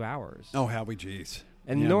over 2 hours. Oh, have we? Jeez.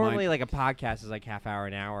 And normally, a podcast is half hour,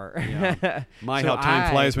 an hour. Yeah. How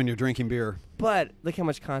time flies when you're drinking beer. But look how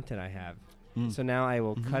much content I have. So now I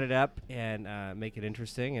will cut it up and make it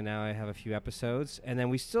interesting. And now I have a few episodes. And then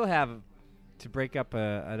we still have to break up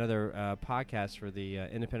another podcast for the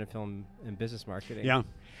independent film and business marketing. Yeah.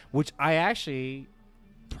 Which I actually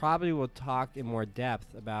probably will talk in more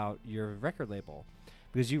depth about your record label.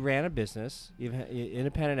 Because you ran a business, even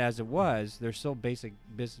independent as it was, there's still basic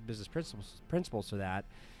business principles to that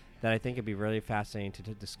I think it'd be really fascinating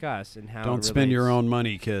to discuss, and how don't spend your own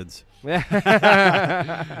money, kids. But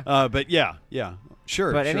yeah,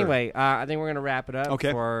 sure. But sure. Anyway, I think we're gonna wrap it up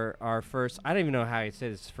for our first. I don't even know how I say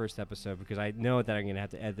this first episode, because I know that I'm gonna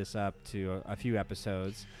have to edit this up to a few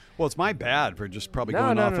episodes. Well, it's my bad for just probably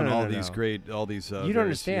going off on all these. You don't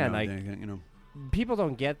understand, people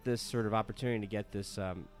don't get this sort of opportunity to get this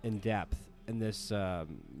in depth and this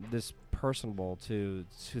personable to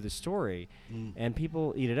the story, and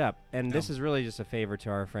people eat it up. And this is really just a favor to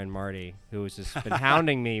our friend Marty, who has just been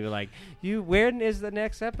hounding me like, when is the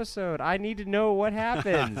next episode? I need to know what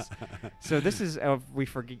happens. So this is we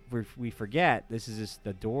forget this is just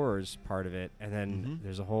the Doors part of it, and then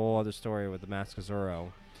there's a whole other story with the Mask of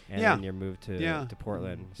Zorro. And then you're moved to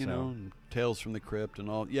Portland. You know, Tales from the Crypt and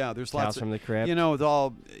all. Yeah, there's Tales lots from the Crypt. You know, with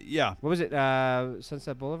all. Yeah. What was it?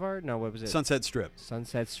 Sunset Boulevard? No, what was it? Sunset Strip.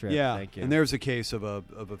 Sunset Strip. Yeah. Thank you. And there's a case of a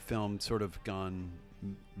film sort of gone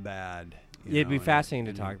bad. It'd be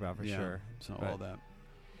fascinating to talk about for sure. So all that.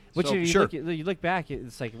 Which so, you look back,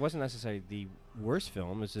 it's like it wasn't necessarily the worst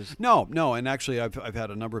film. It's just no, and actually I've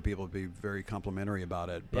had a number of people be very complimentary about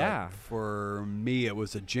it. But for me, it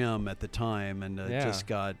was a gem at the time, and just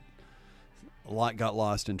got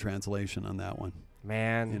lost in translation on that one.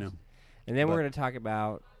 Man, you know. And then we're going to talk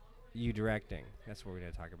about you directing. That's what we're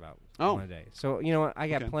going to talk about one day. So you know what? I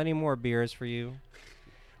got plenty more beers for you.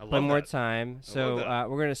 Plenty more time. So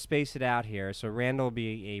we're going to space it out here. So Randal will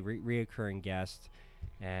be a reoccurring guest.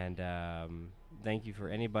 And thank you for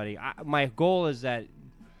anybody. My goal is that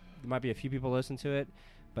there might be a few people listen to it,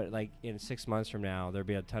 but like in 6 months from now, there'll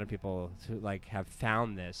be a ton of people who like have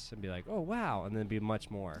found this and be like, "Oh wow!" And then be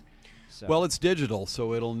much more. So well, it's digital,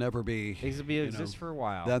 so it'll never be. It'll exist for a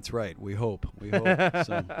while. That's right. We hope.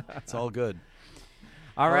 So it's all good.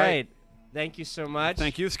 All right. Thank you so much.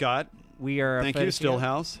 Thank you, Scott. We are. Thank you,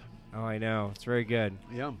 Stillhouse. Oh, I know. It's very good.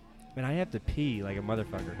 Yeah. And I have to pee like a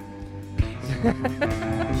motherfucker.